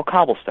graves, it's all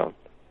cobblestone.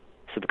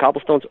 So the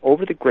cobblestone's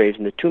over the graves,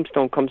 and the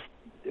tombstone comes,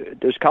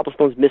 there's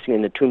cobblestones missing,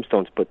 and the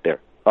tombstone's put there,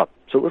 up.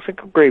 So it looks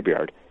like a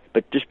graveyard,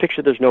 but just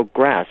picture there's no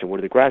grass, and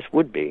where the grass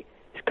would be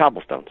is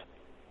cobblestones.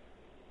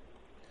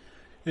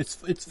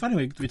 It's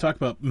funny we talk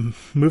about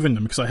moving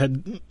them, because I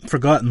had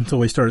forgotten until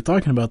we started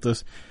talking about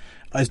this.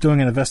 I was doing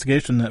an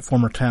investigation in that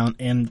former town,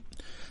 and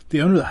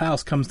the owner of the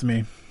house comes to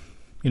me,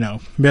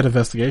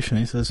 mid-investigation,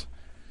 and he says,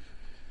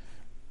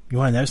 "You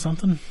want to know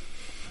something?"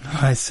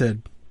 I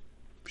said,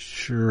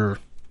 "Sure.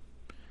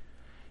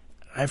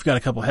 I've got a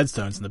couple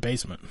headstones in the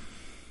basement."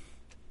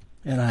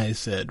 And I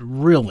said,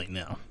 "Really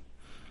now?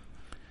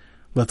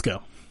 Let's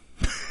go."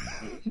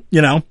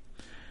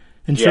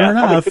 And sure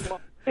enough...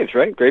 Names,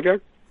 right?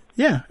 Graveyard?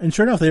 Yeah, and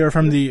sure enough, they were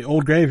from the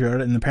old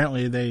graveyard, and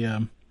apparently they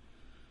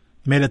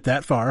made it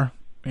that far,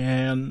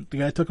 and the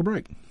guy took a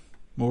break,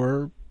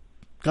 or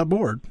got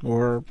bored,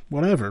 or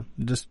whatever.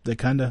 Just, they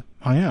kind of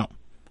hung out.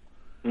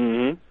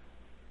 Mm-hmm.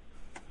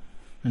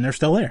 And they're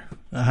still there,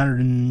 100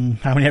 and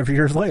how many ever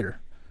years later.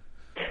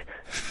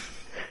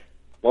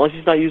 As long as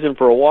he's not using them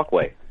for a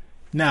walkway.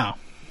 No.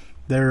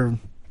 They're...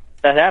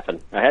 That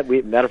happened.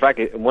 Matter of fact,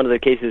 in one of the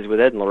cases with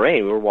Ed and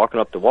Lorraine, we were walking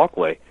up the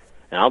walkway,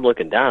 and I'm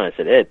looking down, and I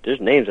said, "Ed,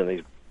 there's names on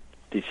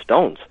these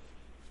stones."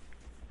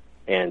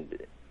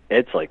 And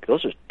Ed's like,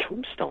 "Those are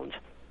tombstones."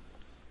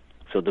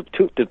 So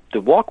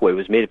the walkway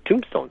was made of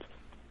tombstones.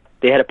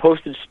 They had a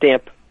postage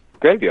stamp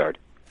graveyard,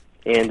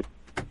 and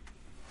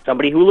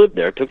somebody who lived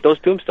there took those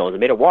tombstones and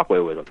made a walkway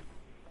with them.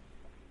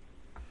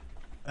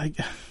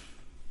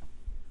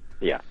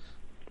 Yeah.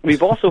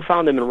 We've also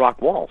found them in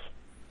rock walls.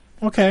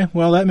 Okay,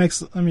 well, that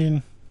makes,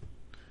 yeah,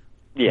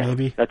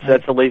 maybe.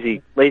 That's a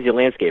lazy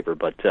landscaper,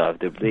 but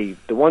the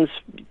ones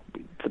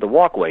for the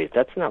walkways,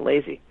 that's not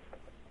lazy.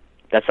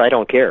 That's I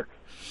don't care.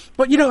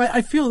 But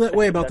I feel that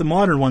way about the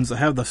modern ones that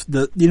have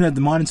the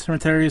modern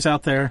cemeteries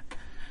out there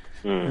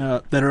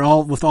that are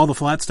all with all the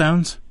flat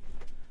stones.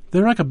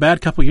 They're like a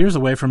bad couple years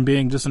away from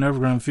being just an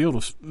overgrown field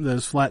with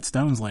those flat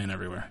stones laying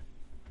everywhere.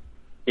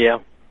 Yeah,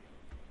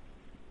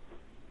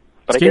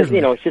 but Scares I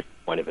guess me. it's just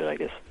the point of it, I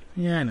guess.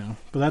 Yeah, I know,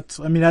 but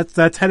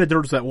that's headed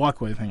towards that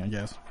walkway thing, I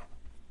guess.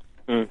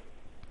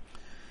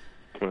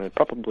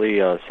 Probably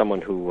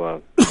someone who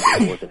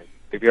wasn't in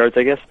graveyards,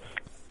 I guess.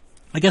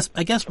 I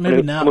guess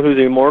maybe now someone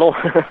who's immortal.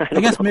 I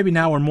guess maybe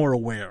now we're more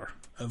aware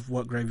of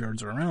what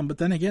graveyards are around. But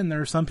then again, there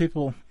are some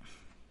people,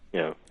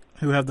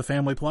 who have the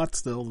family plot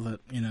still that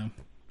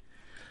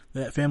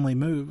that family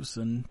moves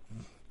and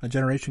a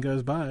generation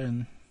goes by,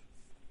 and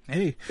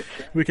hey,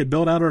 we could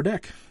build out our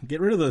deck,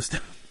 get rid of those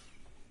stuff.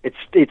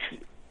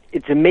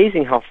 It's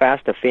amazing how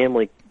fast the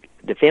family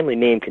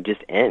name can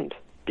just end,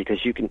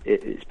 because you can,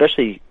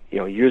 especially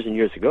years and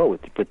years ago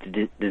with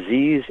the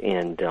disease,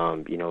 and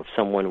if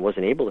someone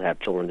wasn't able to have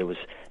children, there was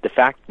the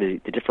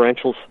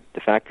differentials,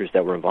 the factors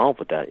that were involved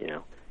with that.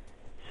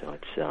 So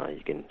it's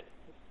you can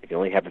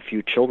only have a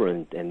few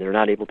children, and they're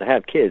not able to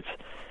have kids.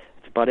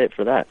 That's about it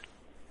for that.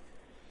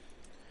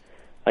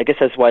 I guess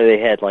that's why they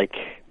had like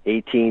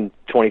 18,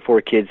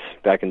 24 kids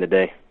back in the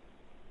day.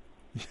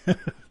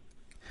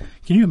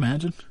 Can you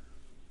imagine?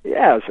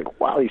 Yeah, it's like,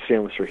 wow, these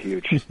families were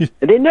huge. And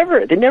they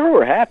never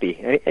were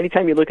happy.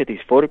 Anytime you look at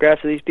these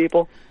photographs of these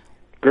people,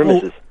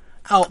 grimaces.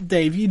 Oh,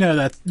 Dave,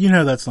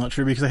 that's not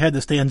true, because I had to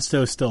stand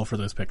so still for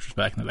those pictures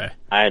back in the day.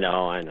 I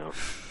know.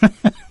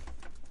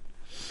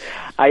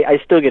 I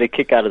still get a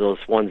kick out of those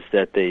ones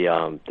that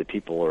the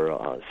people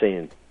are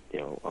saying,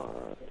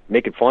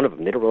 making fun of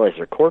them. They don't realize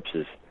they're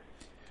corpses.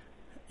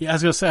 Yeah, I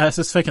was going to say, I was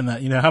just thinking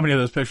that, how many of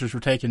those pictures were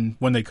taken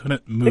when they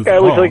couldn't move The guy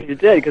looks like he's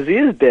dead, because he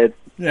is dead.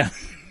 Yeah.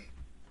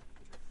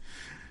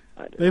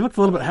 They looked a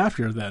little bit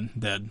happier than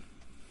dead.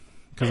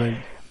 Because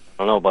I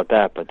don't know about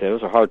that, but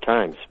those are hard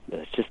times.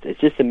 It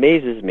just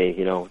amazes me,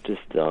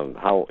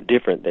 how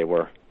different they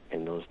were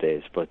in those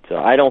days. But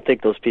I don't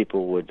think those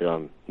people would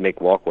make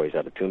walkways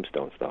out of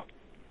tombstones, though.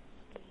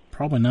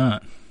 Probably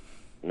not.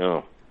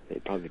 No,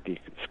 they'd probably be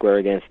square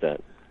against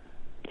that.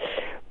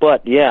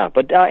 But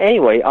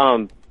anyway,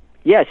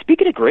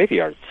 speaking of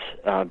graveyards,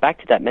 back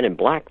to that Men in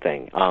Black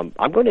thing,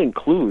 I'm going to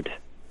include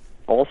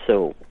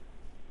also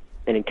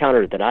an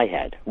encounter that I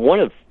had. One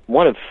of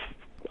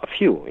a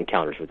few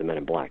encounters with the Men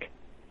in Black.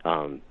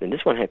 And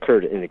this one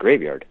occurred in the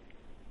graveyard.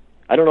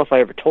 I don't know if I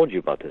ever told you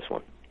about this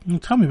one.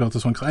 Tell me about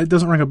this one, because it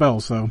doesn't ring a bell,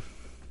 so...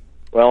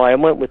 Well, I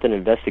went with an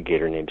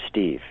investigator named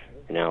Steve.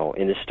 Now,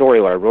 in the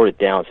story where I wrote it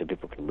down so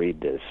people can read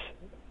this,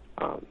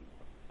 I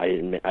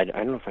don't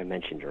know if I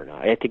mentioned it or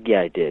not. I think,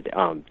 I did,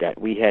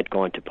 that we had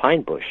gone to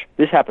Pine Bush.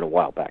 This happened a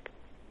while back.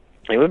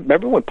 I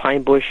remember when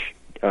Pine Bush,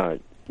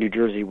 New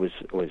Jersey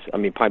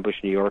Pine Bush,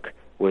 New York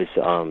was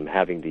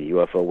having the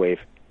UFO wave?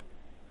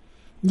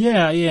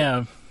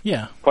 Yeah.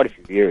 Quite a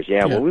few years,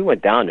 yeah. Well, we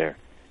went down there.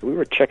 We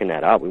were checking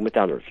that out. We went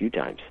down there a few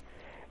times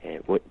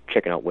and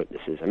checking out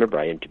witnesses. I remember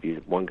I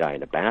interviewed one guy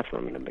in the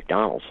bathroom in a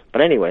McDonald's.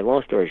 But anyway,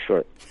 long story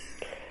short,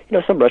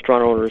 some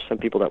restaurant owners, some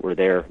people that were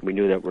there, we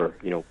knew that were,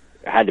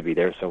 had to be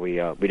there, so we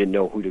didn't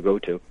know who to go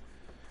to.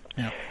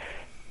 Yeah.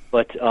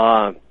 But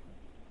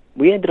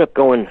we ended up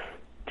going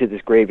to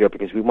this graveyard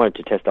because we wanted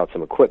to test out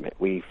some equipment.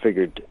 We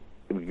figured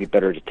it would be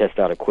better to test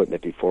out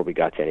equipment before we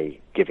got to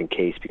any given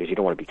case, because you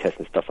don't want to be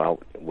testing stuff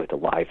out with a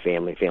live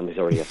family. Family's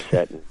already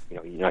upset, and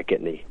you're not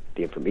getting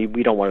the information.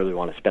 We don't really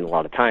want to spend a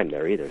lot of time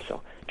there either,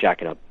 so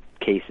jacking up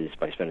cases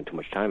by spending too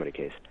much time in a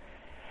case.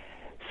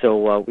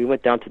 So we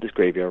went down to this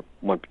graveyard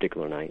one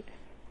particular night,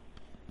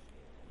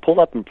 pulled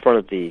up in front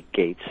of the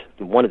gates,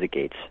 one of the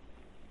gates,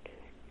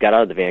 got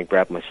out of the van,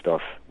 grabbed my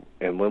stuff,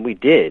 and when we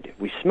did,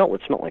 we smelled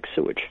what smelled like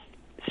sewage.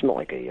 It smelled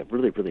like a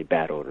really, really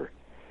bad odor.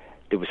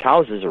 There was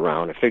houses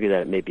around. I figured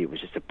that maybe it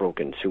was just a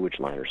broken sewage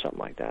line or something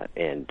like that,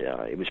 and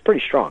it was pretty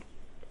strong.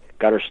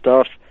 Got our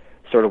stuff,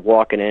 started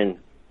walking in.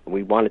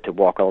 We wanted to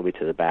walk all the way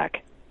to the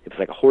back. It was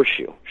like a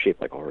horseshoe, shaped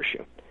like a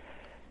horseshoe.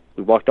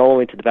 We walked all the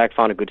way to the back,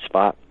 found a good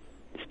spot.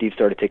 Steve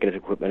started taking his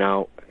equipment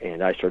out,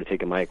 and I started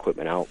taking my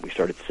equipment out. We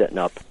started setting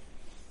up,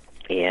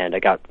 and I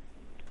got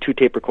 2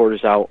 tape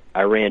recorders out.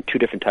 I ran 2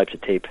 different types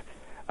of tape.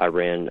 I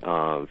ran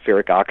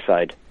ferric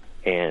oxide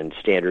and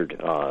standard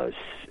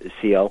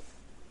CO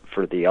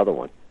for the other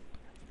one.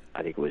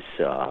 I think it was,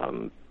 I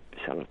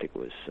think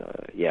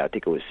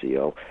it was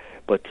CO.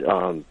 But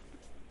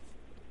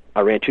I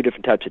ran 2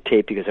 different types of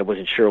tape because I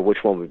wasn't sure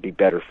which one would be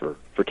better for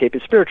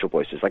taping spiritual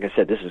voices. Like I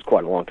said, this is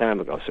quite a long time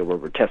ago, so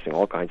we're testing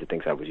all kinds of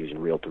things. I was using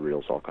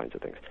reel-to-reels, all kinds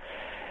of things.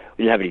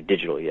 We didn't have any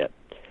digital yet.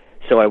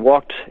 So I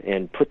walked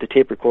and put the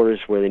tape recorders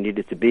where they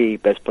needed to be,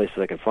 best places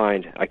I could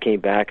find. I came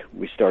back.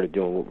 We started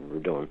doing what we were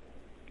doing.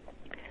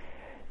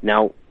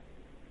 Now,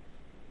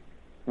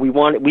 we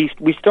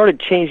started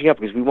changing up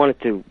because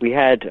we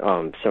had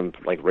some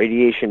like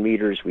radiation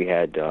meters, we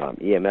had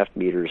EMF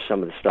meters,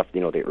 some of the stuff,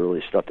 the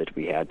early stuff that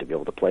we had to be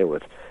able to play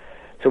with.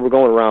 So we're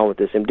going around with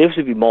this, and this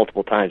would be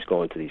multiple times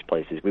going to these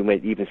places. We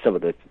went even some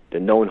of the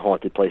known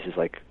haunted places,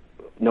 like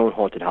known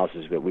haunted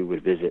houses that we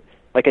would visit.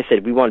 Like I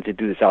said, we wanted to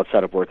do this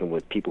outside of working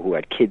with people who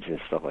had kids and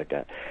stuff like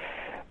that.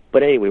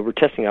 But anyway, we're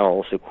testing out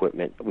all this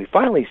equipment. We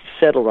finally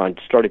settled on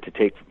started to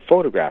take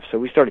photographs, so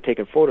we started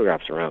taking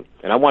photographs around,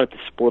 and I wanted to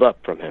split up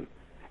from him.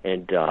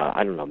 And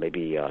I don't know,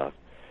 maybe an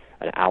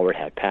hour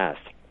had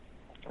passed.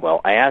 Well,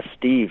 I asked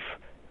Steve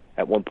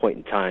at one point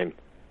in time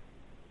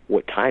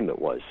what time it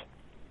was.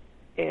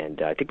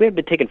 And I think we had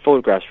been taking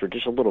photographs for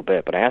just a little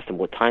bit, but I asked him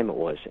what time it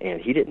was,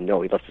 and he didn't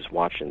know. He left his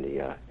watch in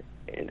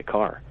the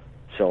car.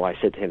 So I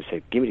said to him,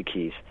 give me the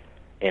keys.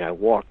 And I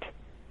walked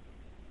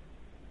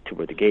to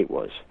where the gate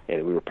was,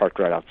 and we were parked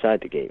right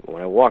outside the gate.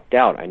 When I walked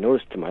out, I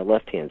noticed to my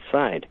left-hand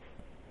side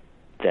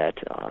that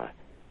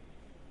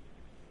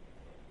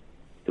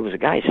there was a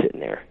guy sitting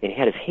there, and he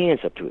had his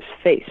hands up to his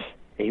face,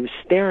 and he was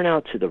staring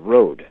out to the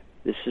road.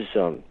 This is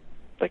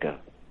like a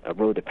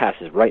road that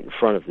passes right in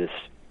front of this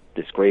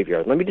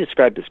graveyard. Let me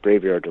describe this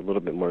graveyard a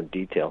little bit more in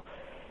detail.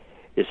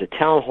 There's a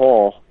town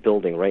hall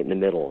building right in the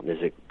middle, and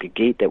there's a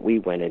gate that we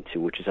went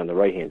into, which is on the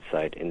right-hand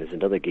side, and there's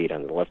another gate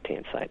on the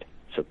left-hand side.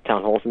 So the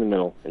town hall's in the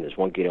middle, and there's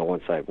one gate on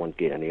one side, one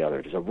gate on the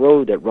other. There's a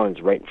road that runs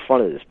right in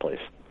front of this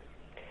place.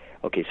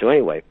 Okay, so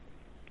anyway,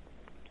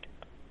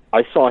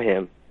 I saw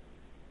him.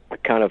 I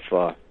kind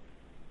of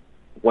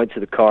went to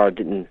the car.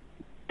 Didn't.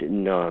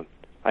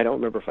 I don't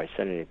remember if I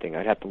said anything.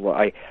 I'd have to look.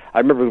 I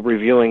remember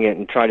reviewing it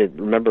and trying to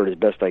remember it as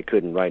best I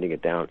could and writing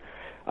it down.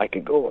 I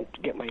could go and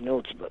get my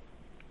notes, but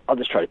I'll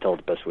just try to tell it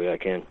the best way I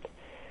can.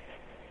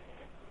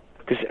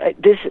 Because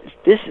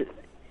this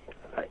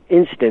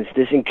instance,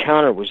 this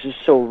encounter was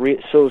just so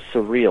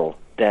surreal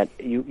that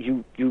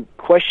you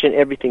question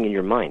everything in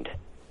your mind.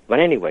 But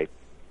anyway,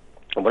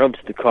 I went up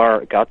to the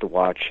car, got the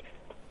watch,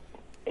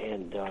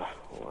 and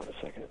hold on a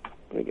second.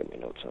 Let me get my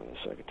notes on this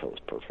so I can tell this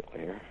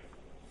perfectly here.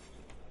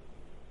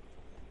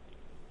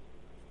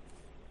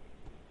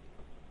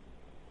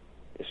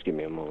 Just give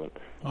me a moment.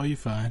 Oh, you're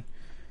fine.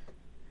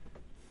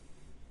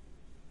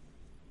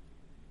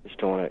 Just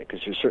don't want to,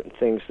 because there's certain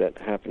things that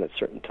happen at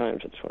certain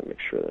times. I just want to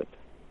make sure that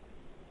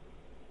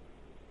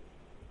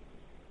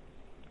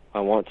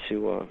I want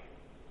to,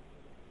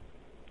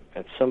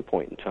 at some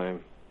point in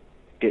time,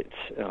 get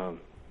an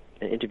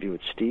interview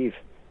with Steve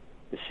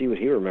to see what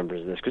he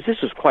remembers of this, because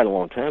this was quite a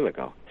long time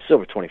ago. This is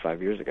over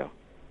 25 years ago.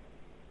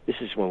 This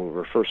is when we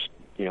were first,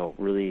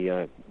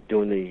 really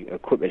doing the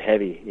equipment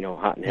heavy,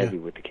 hot and heavy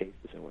with the cases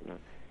and whatnot.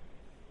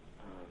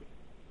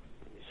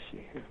 Let me see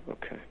here.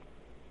 Okay.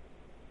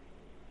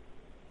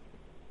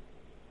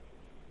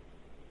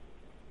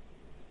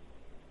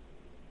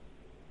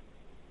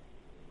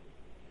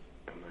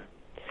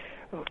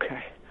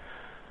 Okay.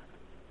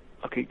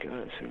 Okay, good.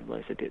 I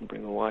realized I didn't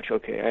bring a watch.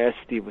 Okay, I asked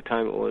Steve what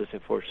time it was,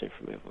 unfortunately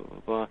for me, blah, blah,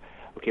 blah.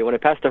 Okay, when I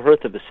passed the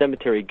hearth of the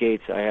cemetery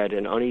gates, I had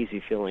an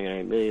uneasy feeling, and I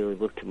immediately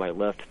looked to my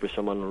left for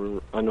some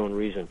unknown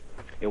reason.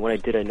 And when I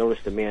did, I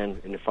noticed a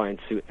man in a fine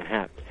suit and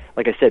hat.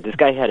 Like I said, this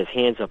guy had his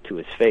hands up to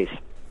his face,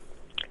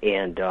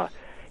 and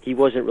he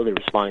wasn't really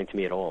responding to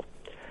me at all.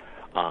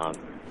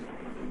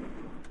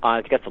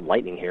 I've got some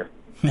lightning here.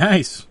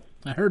 Nice.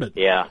 I heard it.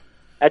 Yeah.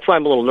 That's why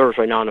I'm a little nervous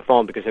right now on the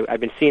phone, because I've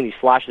been seeing these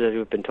flashes as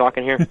we've been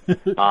talking here.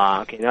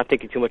 Okay, not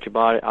thinking too much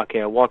about it. Okay,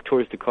 I walk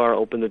towards the car,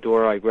 open the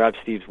door, I grab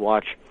Steve's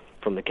watch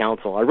from the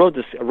council. I wrote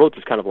this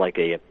kind of like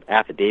a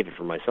affidavit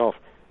for myself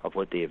of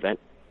what the event,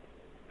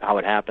 how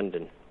it happened,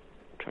 and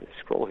I'm trying to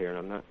scroll here, and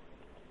I'm not.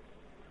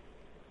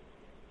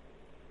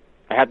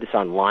 I have this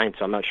online,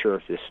 so I'm not sure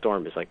if this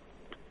storm is like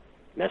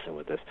messing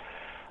with this.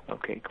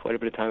 Okay, quite a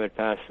bit of time had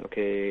passed.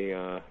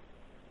 Okay,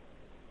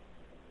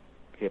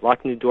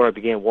 locking the door, I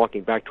began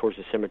walking back towards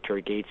the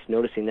cemetery gates,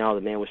 noticing now the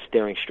man was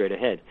staring straight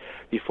ahead.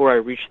 Before I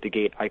reached the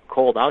gate, I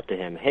called out to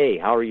him, "Hey,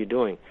 how are you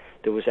doing?"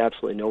 There was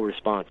absolutely no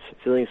response.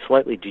 Feeling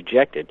slightly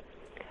dejected,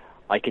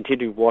 I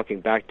continued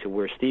walking back to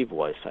where Steve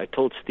was. I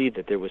told Steve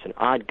that there was an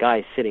odd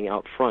guy sitting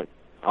out front,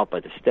 out by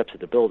the steps of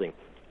the building.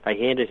 I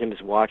handed him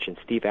his watch, and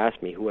Steve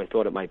asked me who I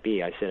thought it might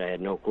be. I said I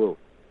had no clue.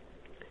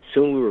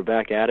 Soon we were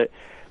back at it,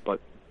 but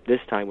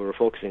this time we were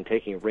focusing on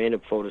taking random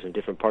photos in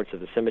different parts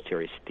of the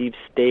cemetery. Steve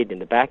stayed in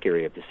the back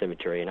area of the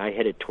cemetery, and I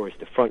headed towards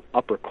the front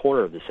upper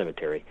corner of the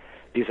cemetery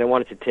because I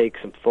wanted to take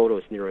some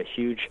photos near a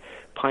huge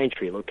pine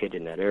tree located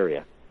in that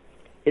area.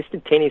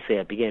 Instantaneously,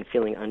 I began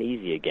feeling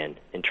uneasy again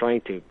and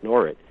trying to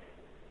ignore it.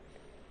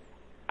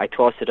 I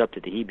tossed it up to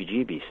the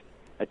heebie-jeebies.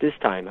 At this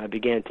time, I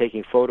began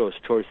taking photos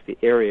towards the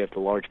area of the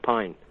large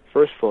pine.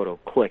 First photo,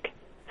 click.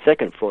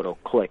 Second photo,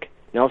 click.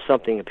 Now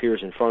something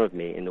appears in front of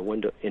me in the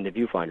window, in the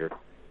viewfinder.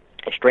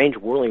 A strange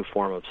whirling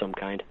form of some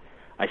kind.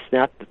 I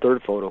snapped the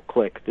third photo,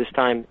 click. This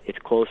time, it's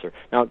closer.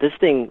 Now, this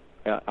thing,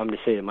 I'm going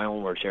to say it in my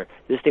own words here,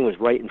 this thing was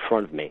right in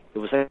front of me. It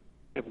was like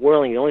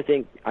whirling. The only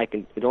way I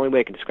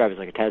can describe it is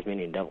like a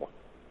Tasmanian devil.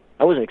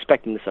 I wasn't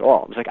expecting this at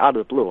all. It was like out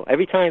of the blue.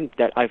 Every time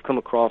that I've come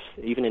across,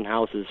 even in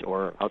houses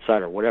or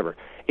outside or whatever,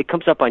 it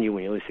comes up on you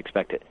when you least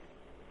expect it.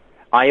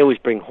 I always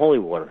bring holy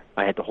water.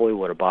 I had the holy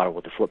water bottle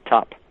with the flip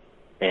top,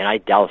 and I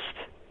doused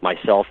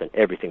myself and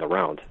everything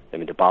around. I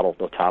mean, the bottle,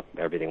 no top,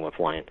 everything went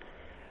flying.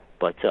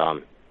 But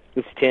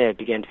instantaneously, I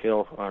began to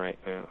feel, all right,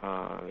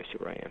 let me see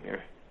where I am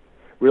here.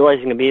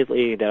 Realizing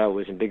immediately that I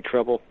was in big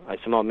trouble, I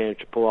somehow managed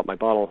to pull out my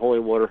bottle of holy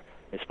water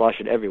and splash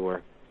it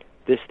everywhere.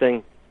 This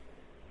thing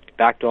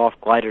backed off,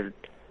 glided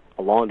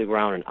along the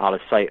ground and out of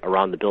sight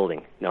around the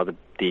building. Now,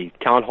 the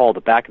town hall,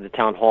 the back of the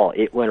town hall,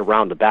 it went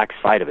around the back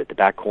side of it, the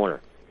back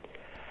corner.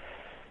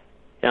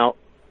 Now,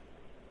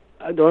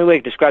 the only way I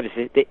can describe this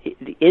is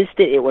the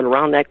instant it went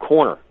around that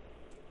corner,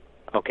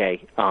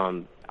 okay,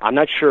 I'm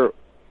not sure.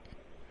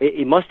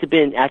 It must have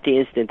been at the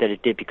instant that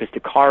it did, because the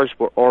cars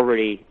were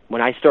already,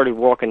 when I started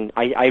walking,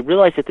 I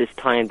realized at this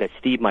time that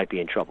Steve might be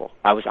in trouble.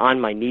 I was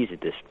on my knees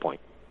at this point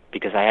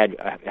because I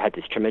had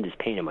this tremendous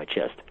pain in my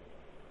chest.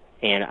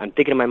 And I'm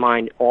thinking in my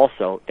mind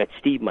also that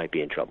Steve might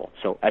be in trouble.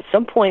 So at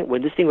some point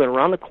when this thing went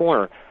around the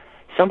corner,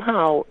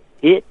 somehow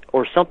it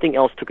or something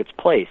else took its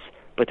place,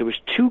 but there was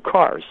two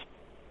cars,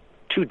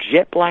 two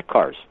jet black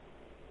cars,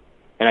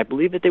 and I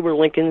believe that they were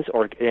Lincolns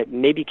or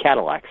maybe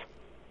Cadillacs.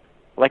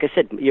 Like I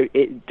said,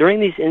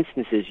 during these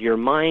instances, your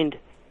mind,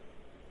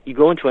 you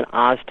go into an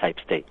Oz-type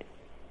state.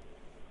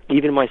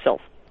 Even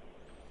myself.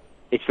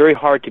 It's very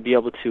hard to be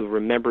able to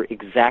remember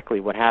exactly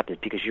what happened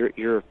because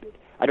you're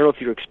I don't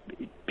know if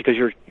because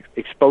you're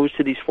exposed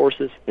to these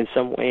forces in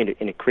some way,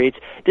 and it creates.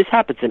 This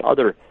happens in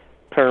other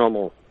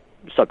paranormal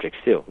subjects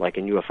too, like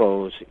in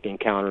UFOs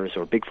encounters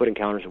or Bigfoot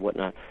encounters and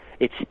whatnot.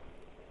 It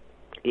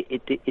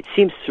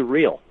seems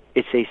surreal.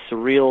 It's a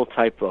surreal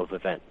type of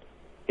event.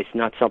 It's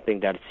not something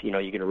that you're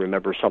going to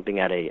remember something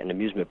at an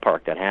amusement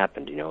park that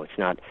happened. It's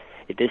not.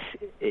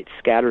 It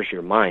scatters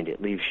your mind.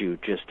 It leaves you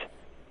just.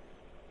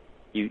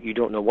 You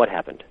don't know what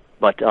happened.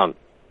 But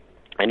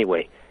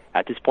anyway.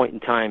 At this point in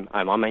time,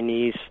 I'm on my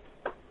knees.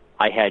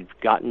 I had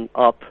gotten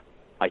up.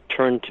 I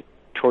turned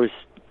towards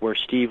where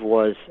Steve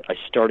was. I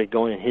started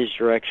going in his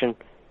direction,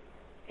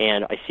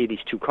 and I see these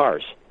two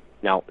cars.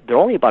 Now, they're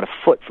only about a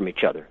foot from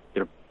each other.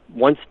 They're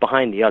one's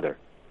behind the other,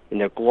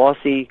 and they're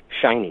glossy,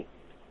 shiny.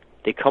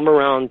 They come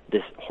around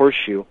this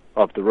horseshoe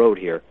of the road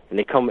here, and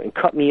they come and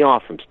cut me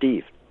off from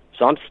Steve.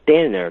 So I'm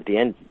standing there at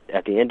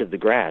the end of the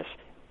grass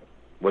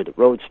where the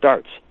road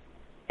starts,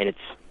 and it's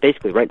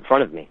basically right in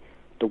front of me.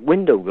 The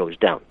window goes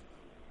down.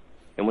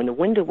 And when the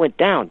window went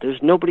down,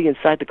 there's nobody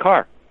inside the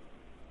car.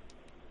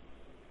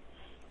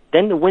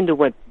 Then the window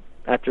went,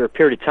 after a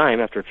period of time,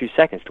 after a few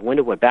seconds, the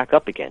window went back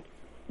up again.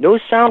 No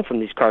sound from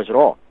these cars at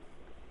all.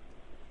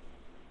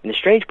 And the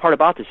strange part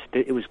about this,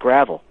 it was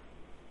gravel.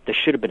 There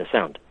should have been a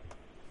sound.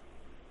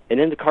 And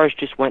then the cars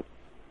just went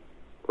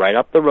right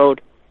up the road,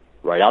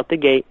 right out the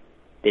gate.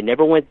 They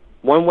never went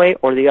one way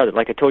or the other.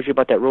 Like I told you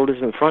about that road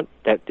is in front,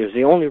 that there's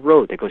the only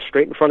road that goes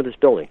straight in front of this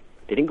building.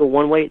 They didn't go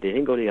one way, they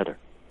didn't go the other.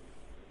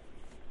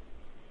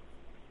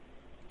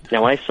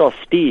 Now, when I saw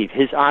Steve,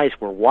 his eyes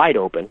were wide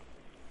open.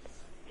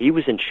 He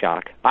was in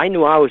shock. I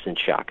knew I was in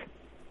shock.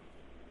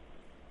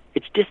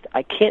 It's just,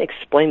 I can't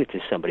explain it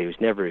to somebody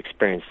who's never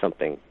experienced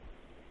something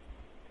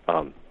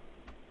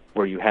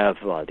where you have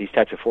these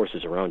types of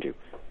forces around you.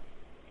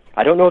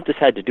 I don't know if this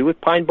had to do with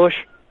Pine Bush.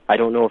 I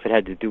don't know if it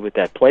had to do with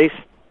that place.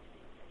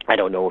 I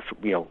don't know if,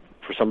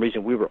 for some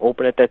reason we were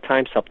open at that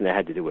time, something that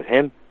had to do with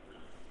him.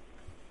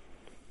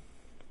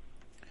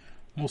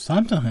 Well,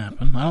 something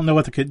happened. I don't know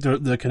what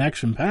the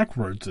connection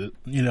backwards,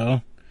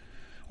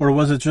 or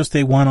was it just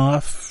a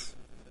one-off?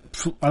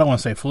 I don't want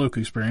to say fluke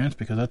experience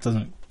because that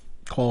doesn't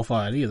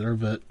qualify it either.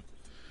 But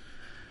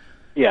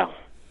yeah,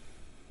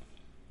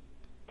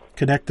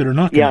 connected or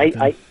not connected.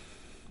 Yeah,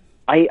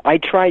 I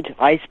tried.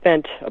 I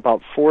spent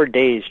about 4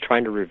 days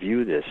trying to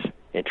review this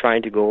and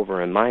trying to go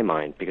over in my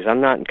mind because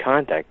I'm not in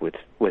contact with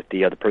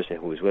the other person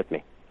who was with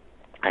me.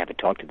 I haven't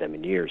talked to them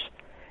in years.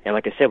 And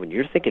like I said, when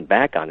you're thinking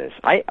back on this,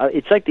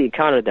 it's like the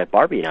encounter that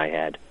Barbie and I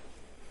had.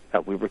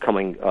 We were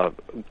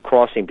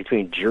crossing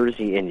between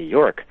Jersey and New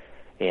York,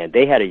 and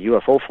they had a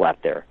UFO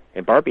flap there.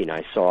 And Barbie and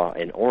I saw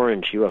an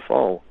orange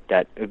UFO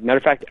that, matter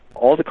of fact,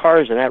 all the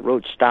cars on that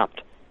road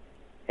stopped.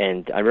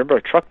 And I remember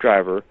a truck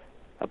driver,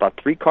 about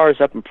 3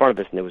 cars up in front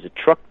of us, and there was a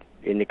truck,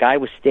 and the guy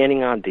was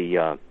standing on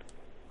the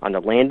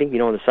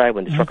landing, on the side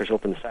when the truckers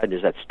open the side,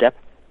 there's that step.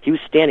 He was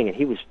standing, and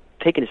he was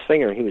taking his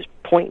finger, and he was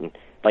pointing,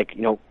 like,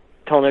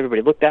 telling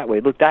everybody, look that way,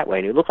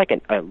 and it looked like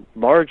a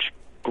large,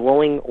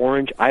 glowing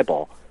orange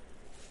eyeball.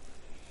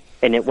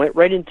 And it went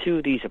right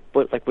into these,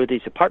 like where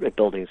these apartment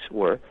buildings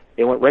were.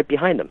 It went right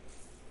behind them.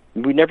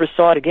 We never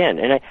saw it again.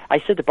 And I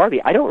said to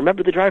Barbie, I don't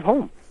remember the drive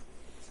home.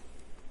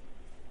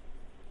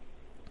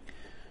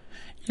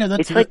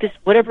 It's like this,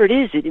 whatever it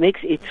is,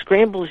 it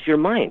scrambles your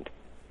mind.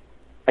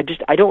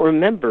 I don't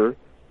remember.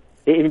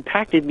 It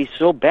impacted me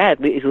so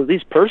badly, at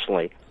least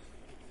personally.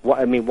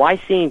 Why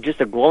seeing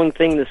just a glowing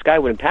thing in the sky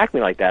would impact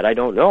me like that, I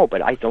don't know,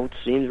 but I don't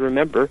seem to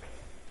remember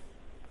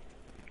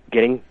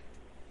getting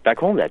back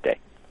home that day.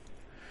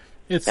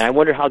 And I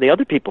wonder how the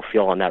other people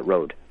feel on that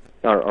road,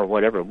 or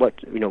whatever, what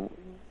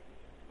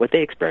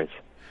they experience.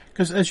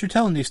 Because as you're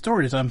telling these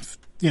stories, I'm,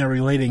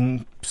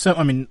 relating,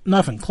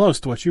 nothing close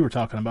to what you were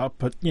talking about,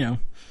 but,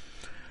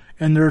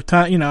 and there are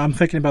I'm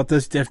thinking about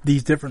these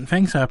different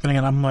things happening,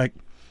 and I'm like,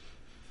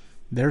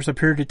 there's a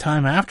period of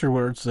time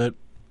afterwards that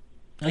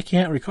I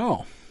can't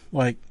recall.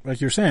 Like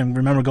you're saying,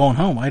 remember going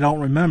home. I don't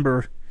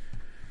remember,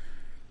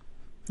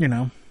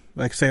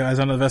 like say I was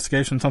on an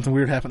investigation, something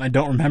weird happened. I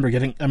don't remember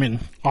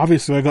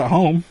obviously I got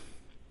home,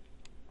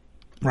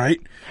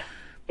 right?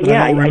 But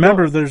yeah, I don't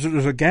remember there's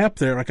a gap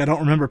there. Like I don't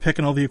remember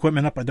picking all the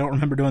equipment up. I don't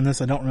remember doing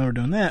this. I don't remember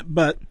doing that.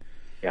 But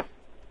yeah,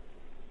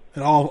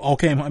 it all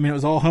came. It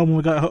was all home when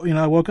we got,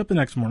 I woke up the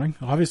next morning.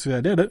 Obviously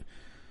I did it.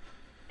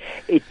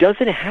 It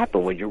doesn't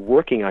happen when you're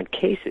working on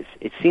cases.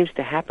 It seems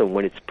to happen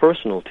when it's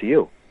personal to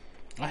you.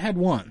 I had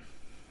one,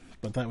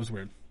 but that was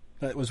weird.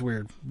 That was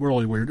weird,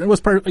 really weird.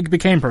 It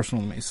became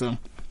personal to me. So,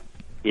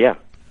 yeah,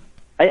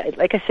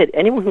 like I said,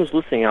 anyone who's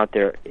listening out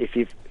there,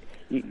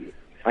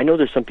 I know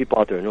there's some people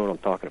out there who know what I'm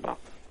talking about.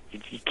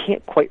 You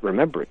can't quite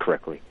remember it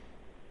correctly.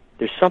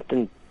 There's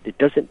something that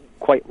doesn't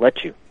quite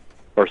let you,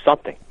 or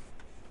something.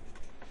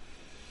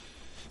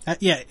 I'm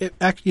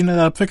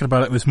thinking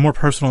about it. It was more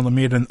personal to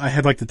me than I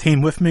had, like the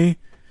team with me.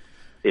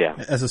 Yeah.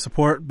 As a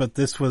support, but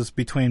this was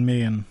between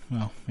me and,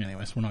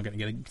 anyways, we're not going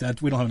to get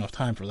that. We don't have enough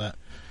time for that.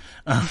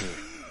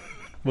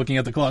 Looking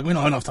at the clock, we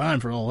don't have enough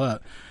time for all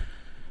that.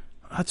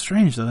 That's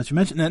strange, though, that you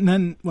mentioned that. And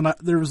then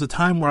there was a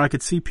time where I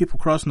could see people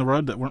crossing the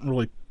road that weren't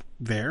really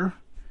there.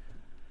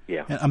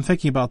 Yeah. And I'm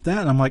thinking about that,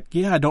 and I'm like,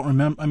 I don't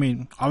remember.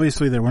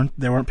 Obviously there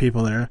weren't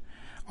people there.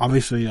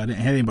 Obviously I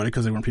didn't hit anybody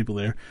because there weren't people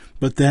there.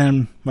 But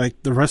then,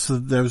 like, the rest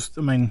of those,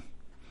 I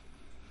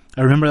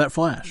remember that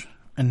flash.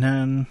 And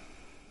then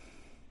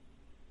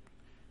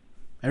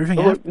everything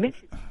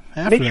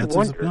after that's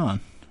just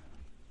gone.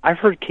 I've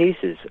heard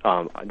cases.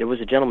 There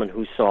was a gentleman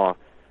who saw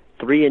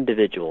 3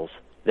 individuals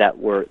that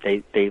were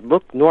they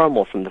looked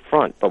normal from the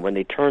front, but when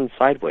they turned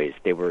sideways,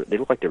 they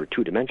looked like they were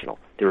 2-dimensional.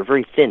 They were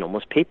very thin,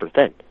 almost paper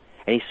thin.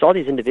 And he saw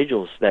these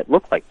individuals that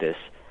looked like this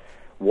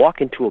walk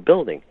into a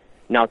building.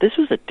 Now this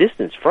was a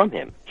distance from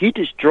him. He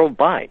just drove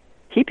by.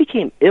 He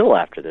became ill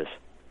after this,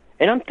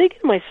 and I'm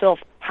thinking to myself,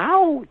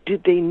 how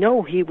did they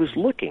know he was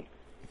looking?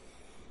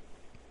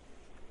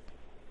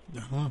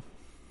 Uh-huh.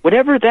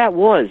 Whatever that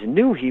was,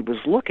 knew he was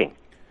looking.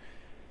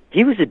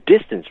 He was a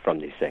distance from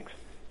these things.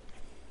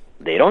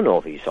 They don't know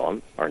if he saw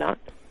them or not.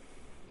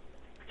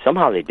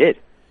 Somehow they did.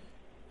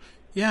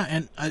 Yeah,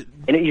 and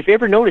if you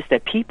ever noticed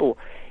that people,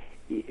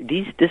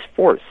 this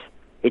force,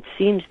 it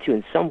seems to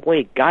in some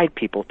way guide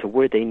people to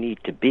where they need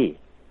to be.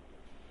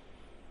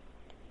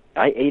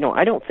 I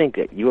don't think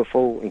that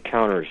UFO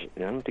encounters, I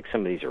don't think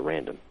some of these are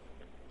random.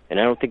 And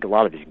I don't think a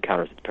lot of these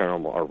encounters with the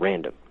paranormal are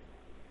random.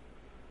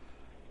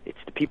 It's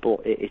the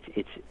people,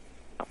 it's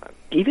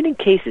even in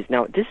cases,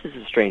 now this is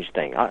a strange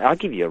thing. I'll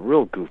give you a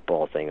real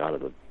goofball thing out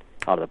of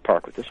the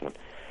park with this one.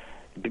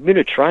 The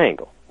Bermuda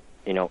Triangle,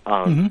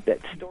 that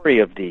story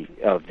of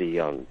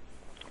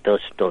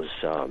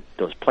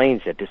those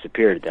planes that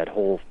disappeared, that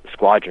whole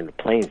squadron of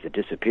planes that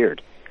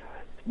disappeared.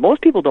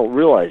 Most people don't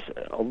realize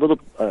a little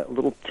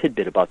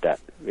tidbit about that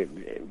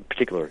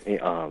particular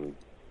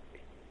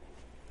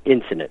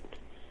incident.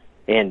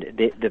 And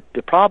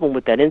the problem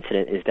with that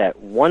incident is that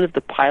one of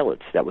the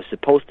pilots that was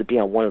supposed to be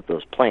on one of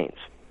those planes,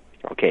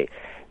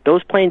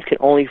 those planes can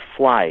only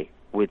fly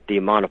with the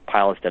amount of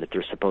pilots that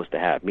they're supposed to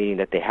have, meaning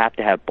that they have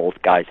to have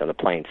both guys on the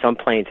plane. Some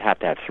planes have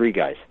to have 3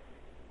 guys.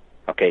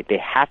 Okay, they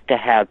have to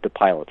have the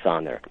pilots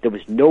on there. There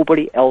was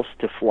nobody else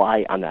to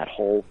fly on that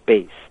whole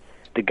base.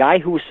 The guy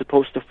who was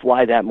supposed to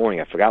fly that morning,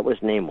 I forgot what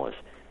his name was.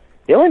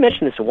 They only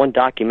mentioned this in one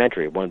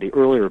documentary, one of the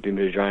earlier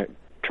Bermuda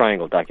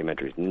Triangle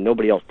documentaries.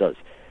 Nobody else does.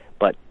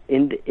 But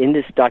in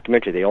this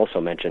documentary, they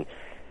also mentioned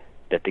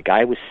that the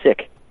guy was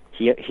sick.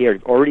 He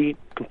had already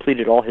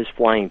completed all his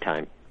flying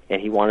time,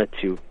 and he didn't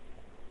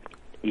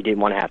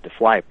want to have to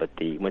fly, but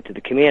he went to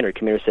the commander. The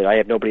commander said, I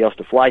have nobody else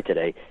to fly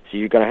today, so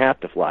you're going to have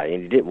to fly,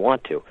 and he didn't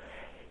want to.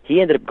 He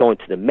ended up going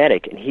to the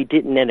medic, and he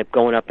didn't end up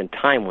going up in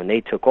time when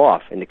they took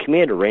off. And the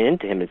commander ran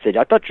into him and said,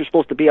 I thought you were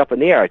supposed to be up in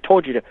the air. I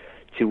told you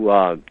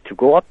to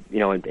go up,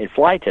 and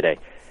fly today.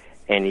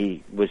 And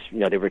he was,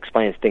 they were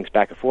explaining things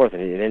back and forth,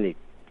 and then he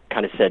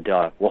kind of said,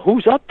 well,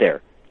 who's up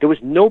there? There was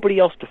nobody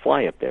else to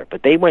fly up there,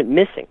 but they went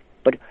missing.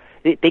 But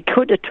they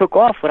could have took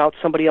off without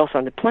somebody else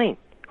on the plane.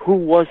 Who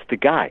was the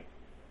guy?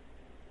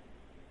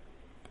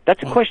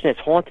 That's a question that's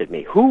haunted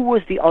me. Who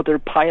was the other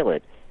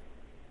pilot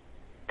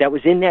that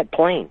was in that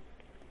plane?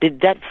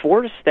 Did that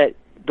force that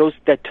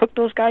took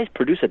those guys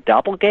produce a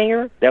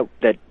doppelganger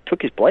that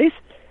took his place?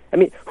 I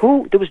mean,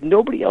 there was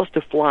nobody else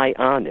to fly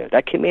on there.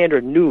 That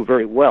commander knew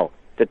very well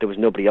that there was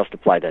nobody else to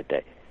fly that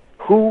day.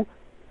 For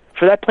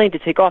that plane to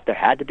take off, there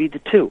had to be the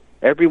two.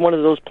 Every one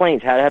of those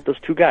planes had to have those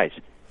two guys.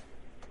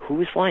 Who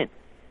was flying?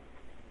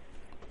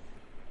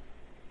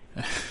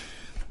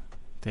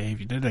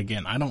 Dave, you did it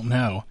again. I don't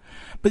know.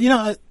 But,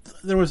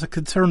 there was a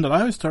concern that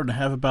I was starting to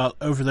have about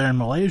over there in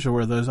Malaysia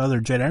where those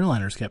other jet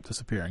airliners kept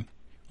disappearing.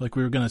 Like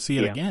we were going to see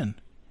it again.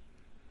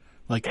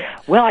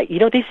 Well,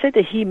 they said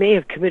that he may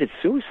have committed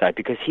suicide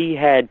because he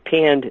had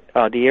panned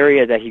the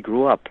area that he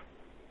grew up.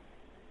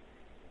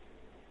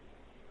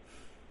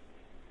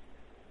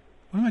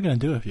 What am I going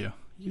to do with you?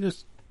 You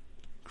just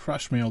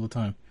crush me all the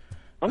time.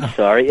 I'm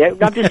sorry.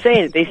 I'm just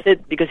saying. They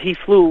said because he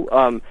flew,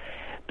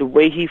 the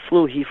way he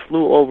flew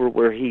over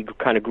where he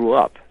kind of grew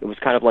up. It was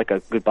kind of like a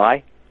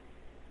goodbye.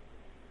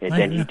 And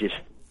then he just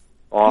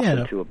off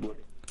into a...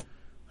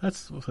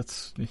 That's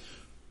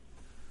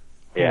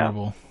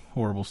yeah.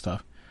 Horrible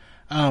stuff.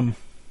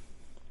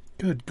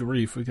 Good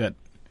grief, we got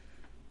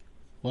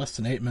less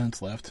than 8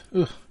 minutes left.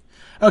 Ugh.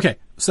 Okay,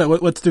 so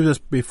let's do this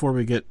before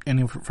we get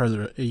any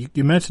further.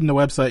 You mentioned the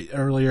website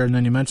earlier, and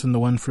then you mentioned the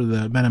one for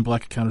the Men in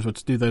Black encounters.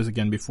 Let's do those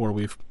again before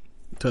we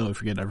totally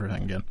forget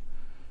everything again.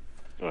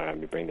 All right, let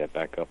me bring that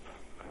back up.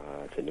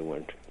 It's a new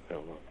one. I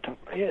don't know. Top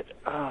of my head.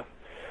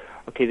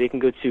 Okay, they can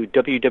go to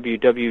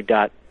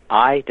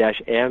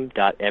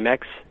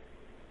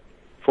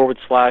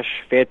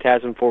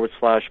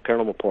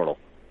www.i-m.mx/phantasm/paranormal portal.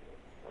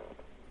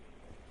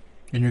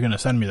 And you're going to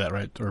send me that,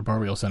 right? Or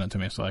Barbie will send it to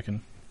me so I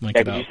can link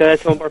it out. Could you send that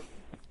to him, Barb?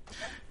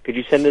 Could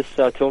you send this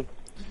to him?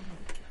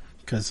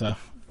 Because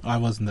I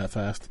wasn't that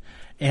fast.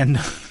 And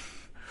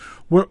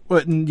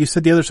you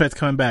said the other site's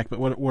coming back, but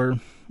what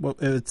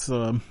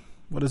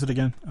is it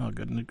again? Oh,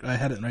 good. I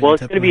had it right. Well,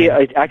 it's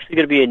actually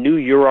going to be a new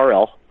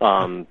URL.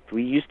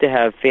 We used to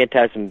have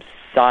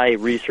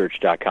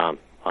phantasmsciresearch.com.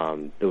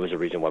 There was a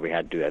reason why we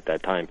had to do that at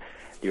that time,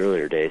 the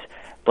earlier days.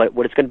 But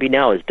what it's going to be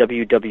now is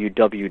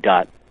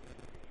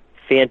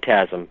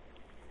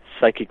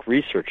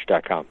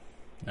www.phantasmpsychicresearch.com,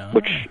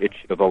 which it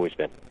should have always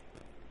been.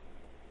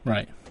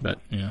 Right, but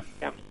yeah.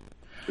 Yeah.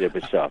 It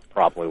was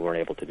probably we weren't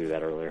able to do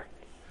that earlier.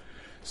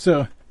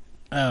 So,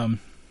 I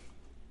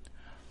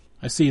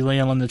see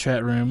Leon in the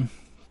chat room.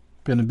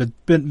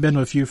 Been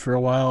with you for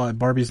a while.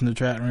 Barbie's in the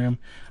chat room.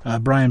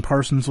 Brian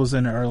Parsons was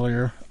in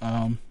earlier.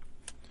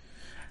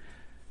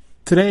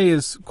 Today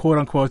is quote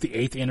unquote the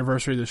 8th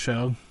anniversary of the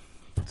show.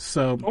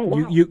 So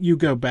you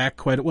go back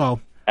quite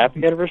well.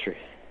 Happy anniversary.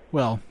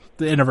 Well,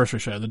 the anniversary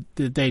show.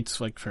 The date's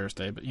like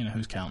Thursday, but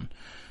who's counting?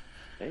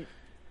 Hey.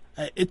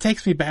 It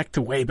takes me back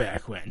to way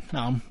back when.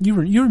 You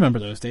remember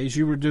those days?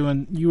 You were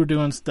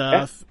doing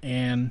stuff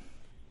and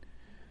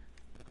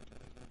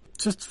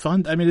just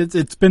fun. I mean,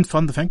 it's been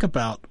fun to think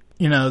about.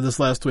 This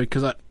last week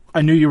because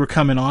I knew you were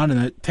coming on,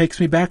 and it takes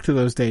me back to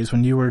those days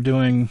when you were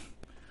doing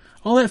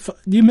all that.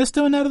 Do you miss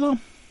doing that at all?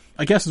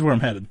 I guess is where I'm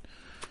headed.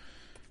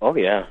 Oh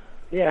yeah,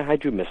 I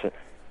do miss it.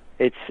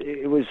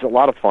 It was a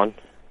lot of fun.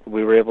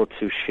 We were able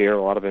to share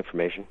a lot of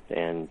information,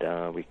 and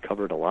we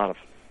covered a lot of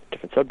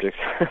different subjects,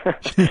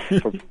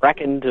 from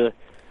fracking to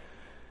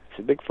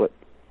Bigfoot,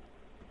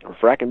 or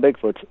fracking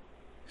Bigfoots.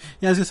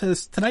 Yeah, as I said,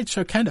 this Tonight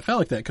Show kind of felt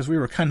like that because we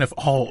were kind of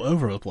all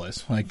over the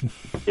place,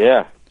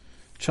 yeah,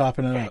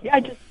 chopping it up.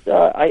 Yeah,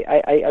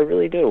 I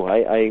really do.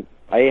 I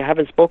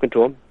haven't spoken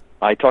to him.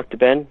 I talked to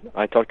Ben.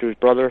 I talked to his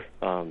brother,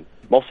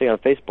 mostly on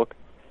Facebook.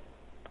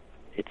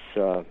 It's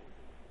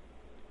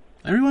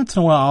every once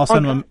in a while I'll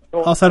send him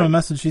a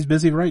message. He's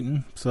busy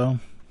writing, so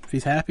if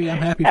he's happy, I'm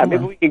happy. Yeah, for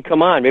maybe him. we can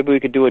come on. Maybe we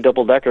could do a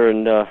double decker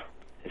and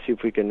see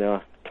if we can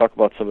talk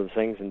about some of the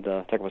things and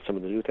talk about some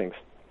of the new things.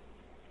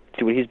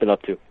 See what he's been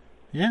up to.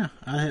 Yeah,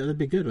 that'd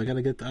be good.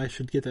 I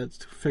should get that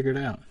figured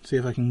out. See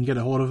if I can get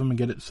a hold of him and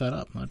get it set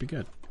up. That'd be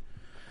good.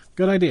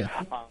 Good idea.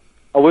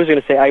 I was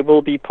going to say I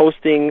will be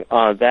posting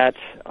that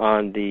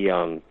on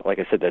the like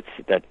I said, that's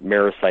that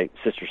mirror site,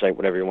 sister site,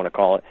 whatever you want to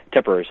call it,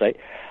 temporary site.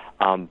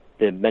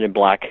 the Men in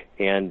Black,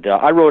 and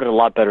I wrote it a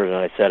lot better than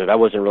I said it. I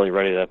wasn't really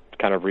ready to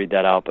kind of read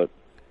that out, but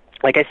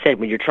like I said,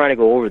 when you're trying to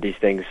go over these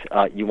things,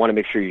 you want to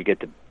make sure you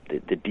get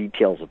the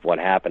details of what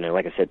happened. And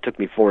like I said, it took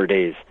me 4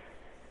 days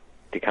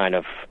to kind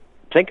of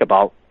think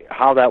about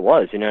how that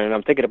was, and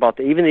I'm thinking about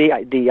even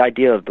the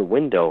idea of the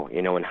window,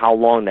 and how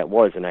long that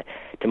was. And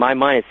to my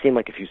mind, it seemed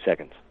like a few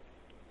seconds.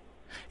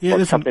 Yeah,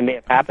 well, something may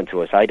have happened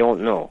to us. I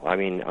don't know. I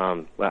mean,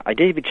 I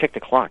didn't even check the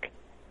clock.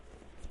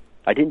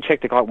 I didn't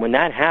check the clock when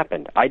that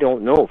happened. I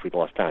don't know if we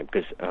lost time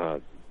because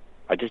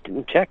I just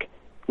didn't check.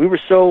 We were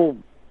so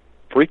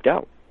freaked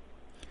out.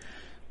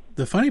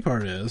 The funny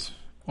part is,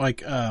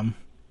 like, the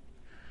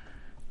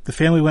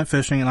family went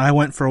fishing, and I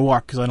went for a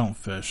walk because I don't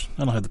fish.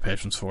 I don't have the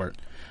patience for it.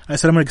 I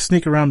said, I'm going to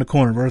sneak around the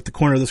corner. We're at the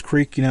corner of this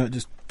creek,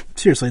 just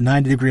seriously,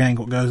 90-degree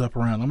angle goes up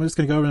around. I'm just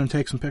going to go over there and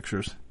take some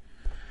pictures.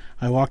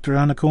 I walked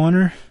around the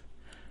corner,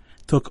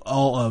 took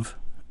all of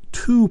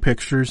 2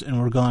 pictures,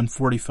 and we're gone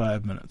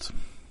 45 minutes.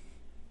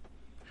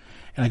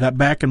 And I got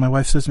back, and my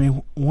wife says to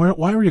me,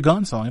 why were you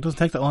gone so long? It doesn't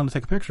take that long to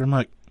take a picture. I'm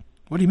like,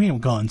 what do you mean I'm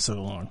gone so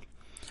long?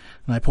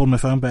 And I pulled my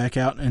phone back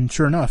out, and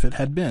sure enough, it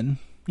had been,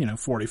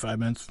 45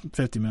 minutes,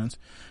 50 minutes.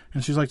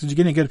 And she's like, did you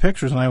get any good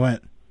pictures? And I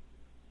went,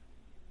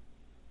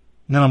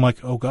 and then I'm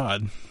like, oh,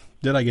 God,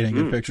 did I get any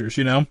good pictures,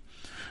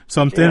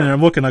 So I'm standing there,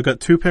 I'm looking, I've got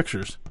 2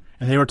 pictures,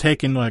 and they were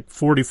taken like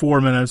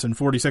 44 minutes and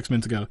 46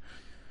 minutes ago.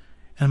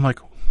 And I'm like,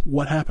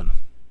 what happened?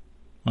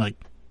 Like,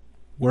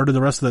 where did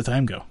the rest of the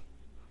time go?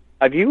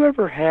 Have you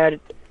ever had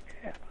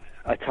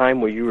a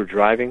time where you were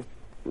driving,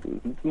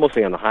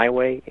 mostly on the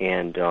highway,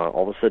 and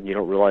all of a sudden you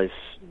don't realize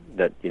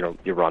that you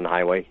were on the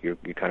highway? You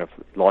kind of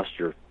lost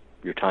your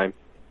time.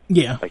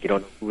 Yeah. Like you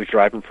don't know who was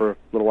driving for a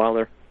little while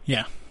there.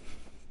 Yeah.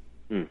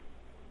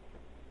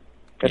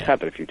 That's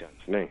happened a few times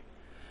to me.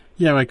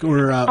 Yeah, like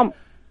I'll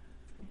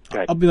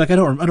be like, I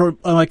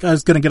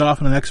was gonna get off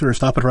in the next or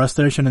stop at a rest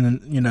station,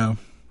 and then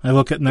I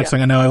look at next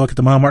thing I know, I look at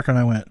the mile marker and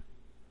I went,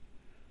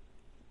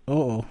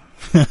 oh.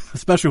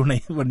 Especially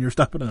when you're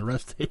stopping in a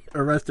rest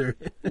area.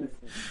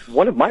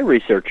 One of my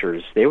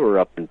researchers, they were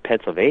up in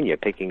Pennsylvania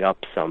picking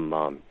up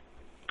some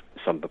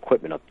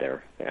equipment up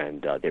there,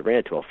 and they ran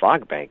into a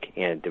fog bank,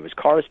 and there was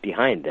cars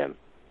behind them,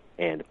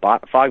 and the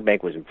fog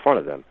bank was in front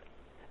of them.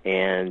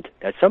 And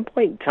at some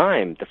point in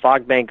time, the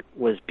fog bank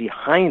was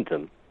behind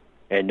them,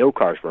 and no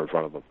cars were in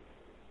front of them,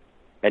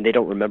 and they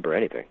don't remember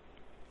anything.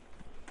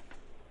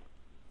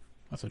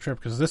 That's a trip,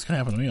 because this can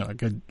happen to me on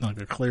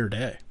a clear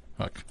day.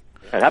 Like,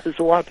 it happens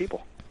to a lot of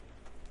people.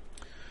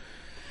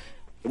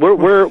 Where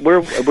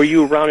were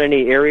you around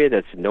any area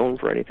that's known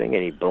for anything?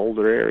 Any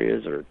boulder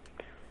areas, or is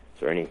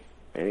there anything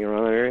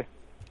around that area?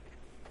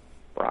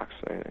 Rocks,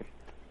 anything?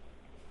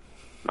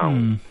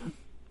 Mountains?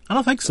 I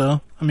don't think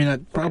so. I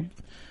mean,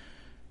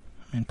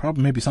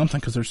 probably maybe something,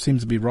 because there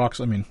seems to be rocks.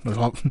 I mean, there's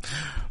a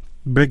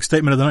big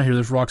statement of the night here.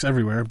 There's rocks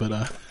everywhere, but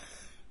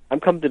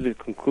I'm coming to the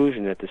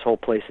conclusion that this whole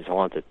place is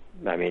haunted.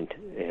 I mean,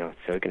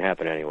 so it can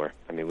happen anywhere.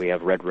 I mean, we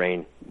have red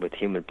rain with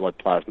human blood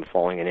plasma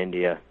falling in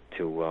India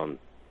to,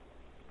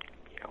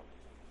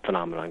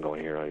 phenomenon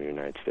going here in the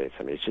United States.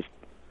 I mean, it's just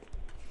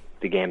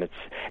the gamuts.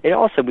 And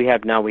also we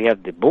have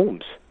the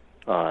booms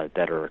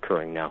that are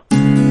occurring now.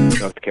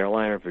 North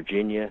Carolina,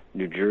 Virginia,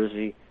 New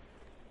Jersey,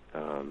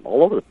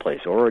 all over the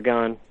place.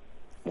 Oregon,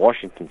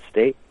 Washington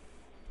State.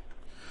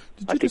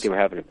 I think they were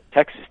having it in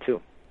Texas, too.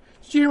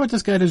 Did you hear what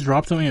this guy just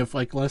dropped on me of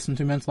like less than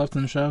 2 minutes left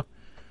in the show?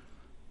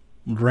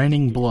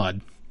 Raining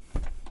blood.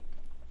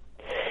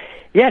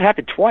 Yeah, it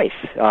happened twice.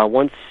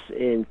 Once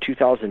in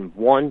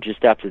 2001,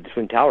 just after the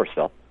Twin Towers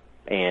fell,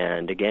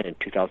 and again in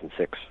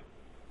 2006.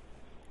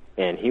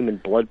 And human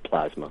blood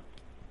plasma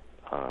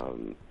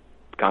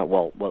got,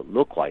 what it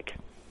looked like.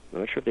 I'm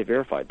not sure if they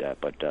verified that,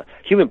 but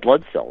human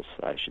blood cells,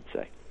 I should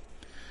say.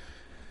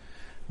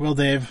 Well,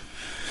 Dave,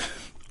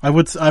 I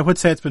would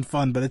say it's been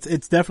fun, but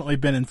it's definitely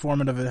been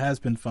informative. It has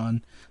been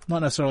fun.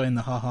 Not necessarily in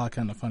the ha-ha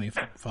kind of funny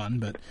fun,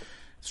 but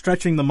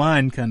stretching the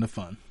mind kind of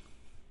fun.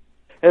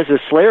 It's a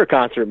Slayer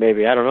concert,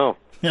 maybe. I don't know.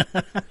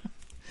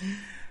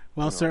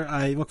 Well, sir,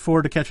 I look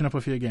forward to catching up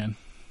with you again.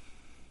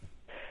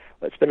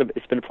 It's been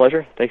a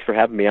pleasure. Thanks for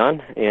having me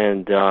on,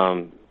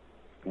 and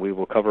we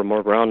will cover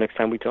more ground next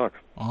time we talk.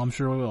 Oh, I'm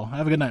sure we will.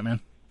 Have a good night, man.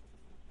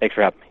 Thanks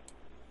for having me.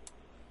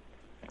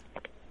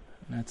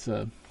 That's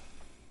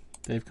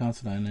Dave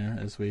Considine there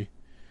as we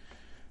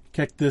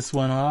kick this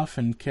one off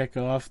and kick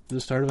off the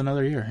start of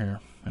another year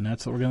here. And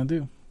that's what we're going to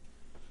do.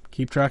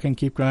 Keep tracking,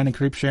 keep grinding,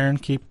 keep sharing,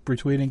 keep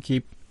retweeting,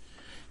 keep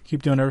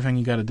doing everything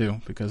you got to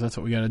do, because that's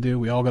what we got to do.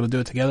 We all got to do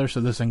it together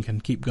so this thing can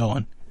keep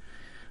going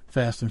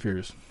fast and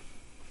furious.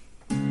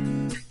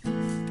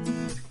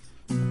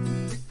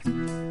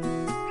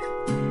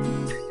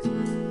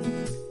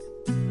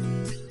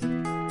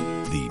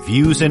 The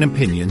views and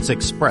opinions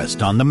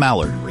expressed on the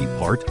Malliard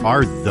Report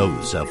are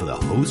those of the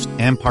host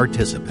and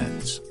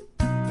participants.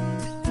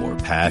 For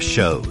past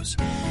shows,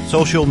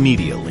 social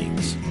media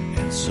links,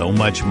 and so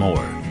much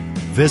more,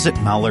 visit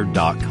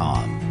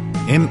Malliard.com,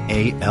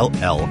 MALLIARD.com.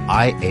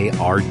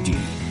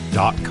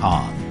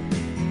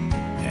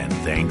 And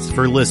thanks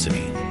for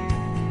listening.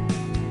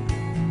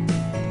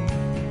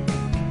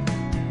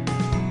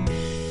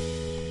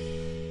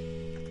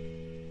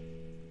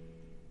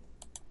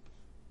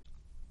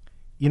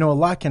 You know, a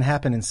lot can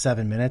happen in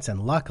 7 minutes, and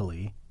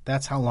luckily,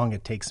 that's how long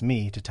it takes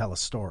me to tell a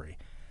story.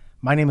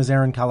 My name is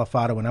Aaron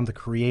Califato, and I'm the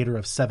creator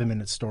of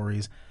 7-Minute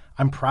Stories.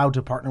 I'm proud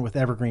to partner with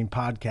Evergreen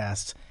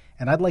Podcasts,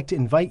 and I'd like to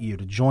invite you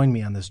to join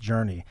me on this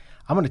journey.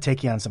 I'm going to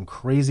take you on some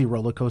crazy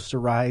roller coaster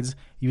rides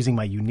using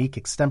my unique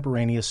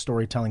extemporaneous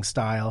storytelling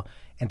style,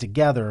 and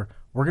together,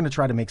 we're going to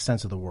try to make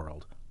sense of the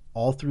world,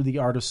 all through the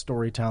art of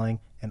storytelling,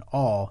 and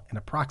all in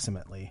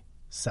approximately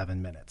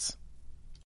 7 minutes.